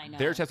 and God, I then know.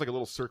 theirs has like a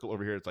little circle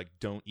over here. It's like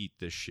don't eat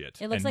this shit.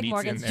 It looks and like meat's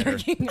Morgan's in there.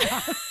 jerking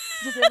off.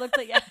 It looks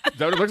like Is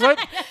that what it looks like?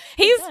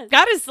 He's does.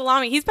 got his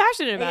salami. He's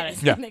passionate about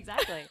it. Yeah.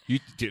 Exactly.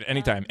 Dude,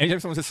 anytime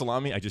someone says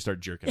salami, I just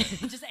start jerking.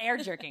 Just air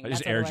jerking. I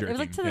just That's what air it was. It was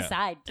like jerking, to the yeah.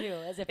 side too,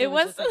 as if It it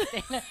was was- just,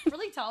 like, standing-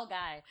 really tall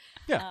guy.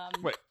 Yeah.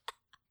 Wait.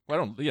 Well,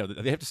 I don't. Yeah,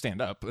 they have to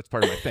stand up. That's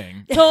part of my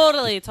thing.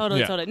 Totally.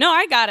 Yeah. No,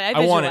 I got it.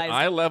 I want it visualized.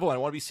 eye level. I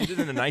want to be seated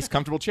in a nice,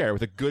 comfortable chair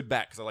with a good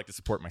back because I like to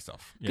support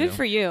myself. you Good know?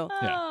 for you.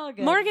 Yeah. Oh,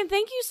 good. Morgan,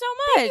 thank you so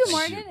much. Thank you,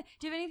 Thank Morgan.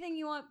 Do you have anything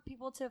you want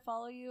people to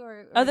follow you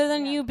or Other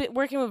than yeah. you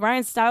working with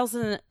Ryan Stiles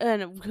and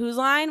Who's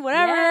Line,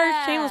 whatever,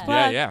 Yeah. shameless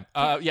Yeah,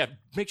 plug. yeah.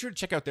 Make sure to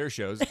check out their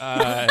shows.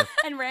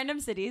 and random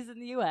cities in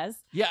the U.S.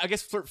 Yeah, I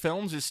guess Flirt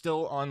Films is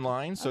still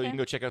online, so you Okay. can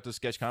go check out the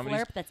sketch comedies.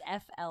 Flerp, that's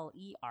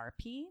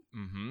FLERP.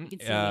 Mm-hmm. You can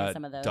see me in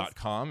some of those.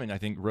 .com, and I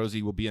think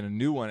Rosie will be in a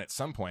new one at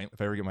some point if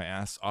I ever get my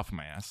ass off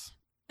my ass.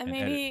 And and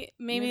maybe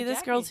Maybe this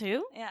Jackie. girl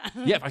too. Yeah.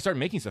 Yeah, if I start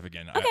making stuff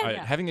again. Okay.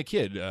 Yeah. Having a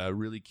kid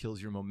really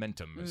kills your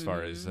momentum as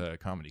far as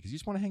comedy because you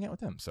just want to hang out with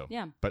them. So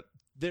Yeah. but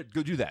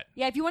go do that.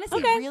 Yeah, if you want to see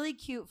Okay. really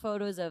cute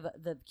photos of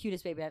the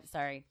cutest baby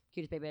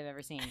I've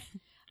ever seen,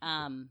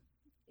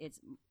 it's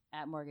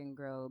at Morgan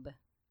Grobe,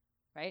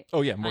 right?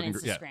 Oh yeah, On Morgan.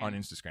 Instagram. On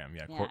Instagram.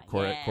 Yeah, Yeah,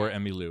 Cora yeah.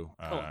 Emmy Lou.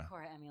 Cora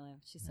Emilu.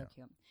 She's so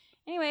cute.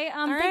 Anyway,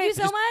 All thank right. you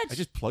so much. I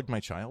just plugged my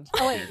child.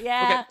 Oh wait,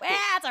 yeah. Okay.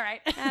 That's all right.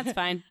 That's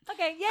fine.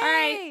 Okay, yay. All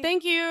right.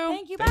 Thank you.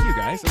 Thank you. Thank you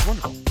bye. guys. That's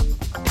wonderful.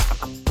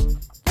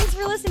 Thanks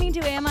for listening to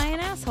Am I an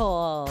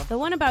Asshole? The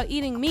one about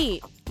eating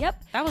meat.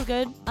 Yep. That was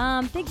good.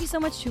 Thank you so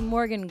much to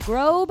Morgan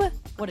Grobe.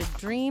 What a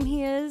dream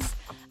he is.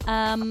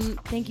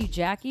 Thank you,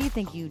 Jackie.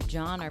 Thank you,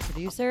 John, our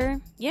producer.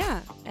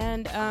 Yeah.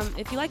 And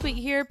if you like what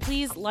you hear,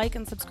 please like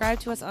and subscribe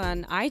to us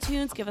on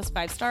iTunes. Give us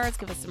 5 stars.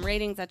 Give us some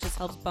ratings. That just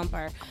helps bump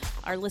our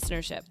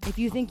listenership. If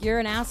you think you're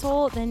an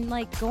asshole, then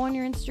go on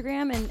your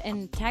Instagram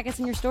and tag us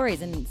in your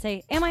stories and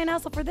say, am I an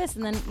asshole for this?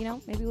 And then,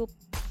 maybe we'll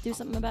do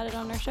something about it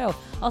on our show.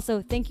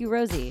 Also, thank you,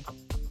 Rosie.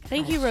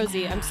 Thank you,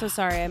 Rosie. I'm so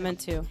sorry. I meant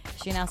to. Is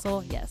she an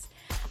asshole? Yes.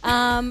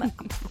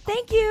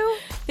 Thank you.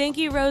 Thank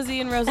you, Rosie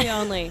and Rosie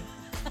only.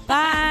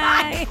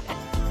 Bye. Bye.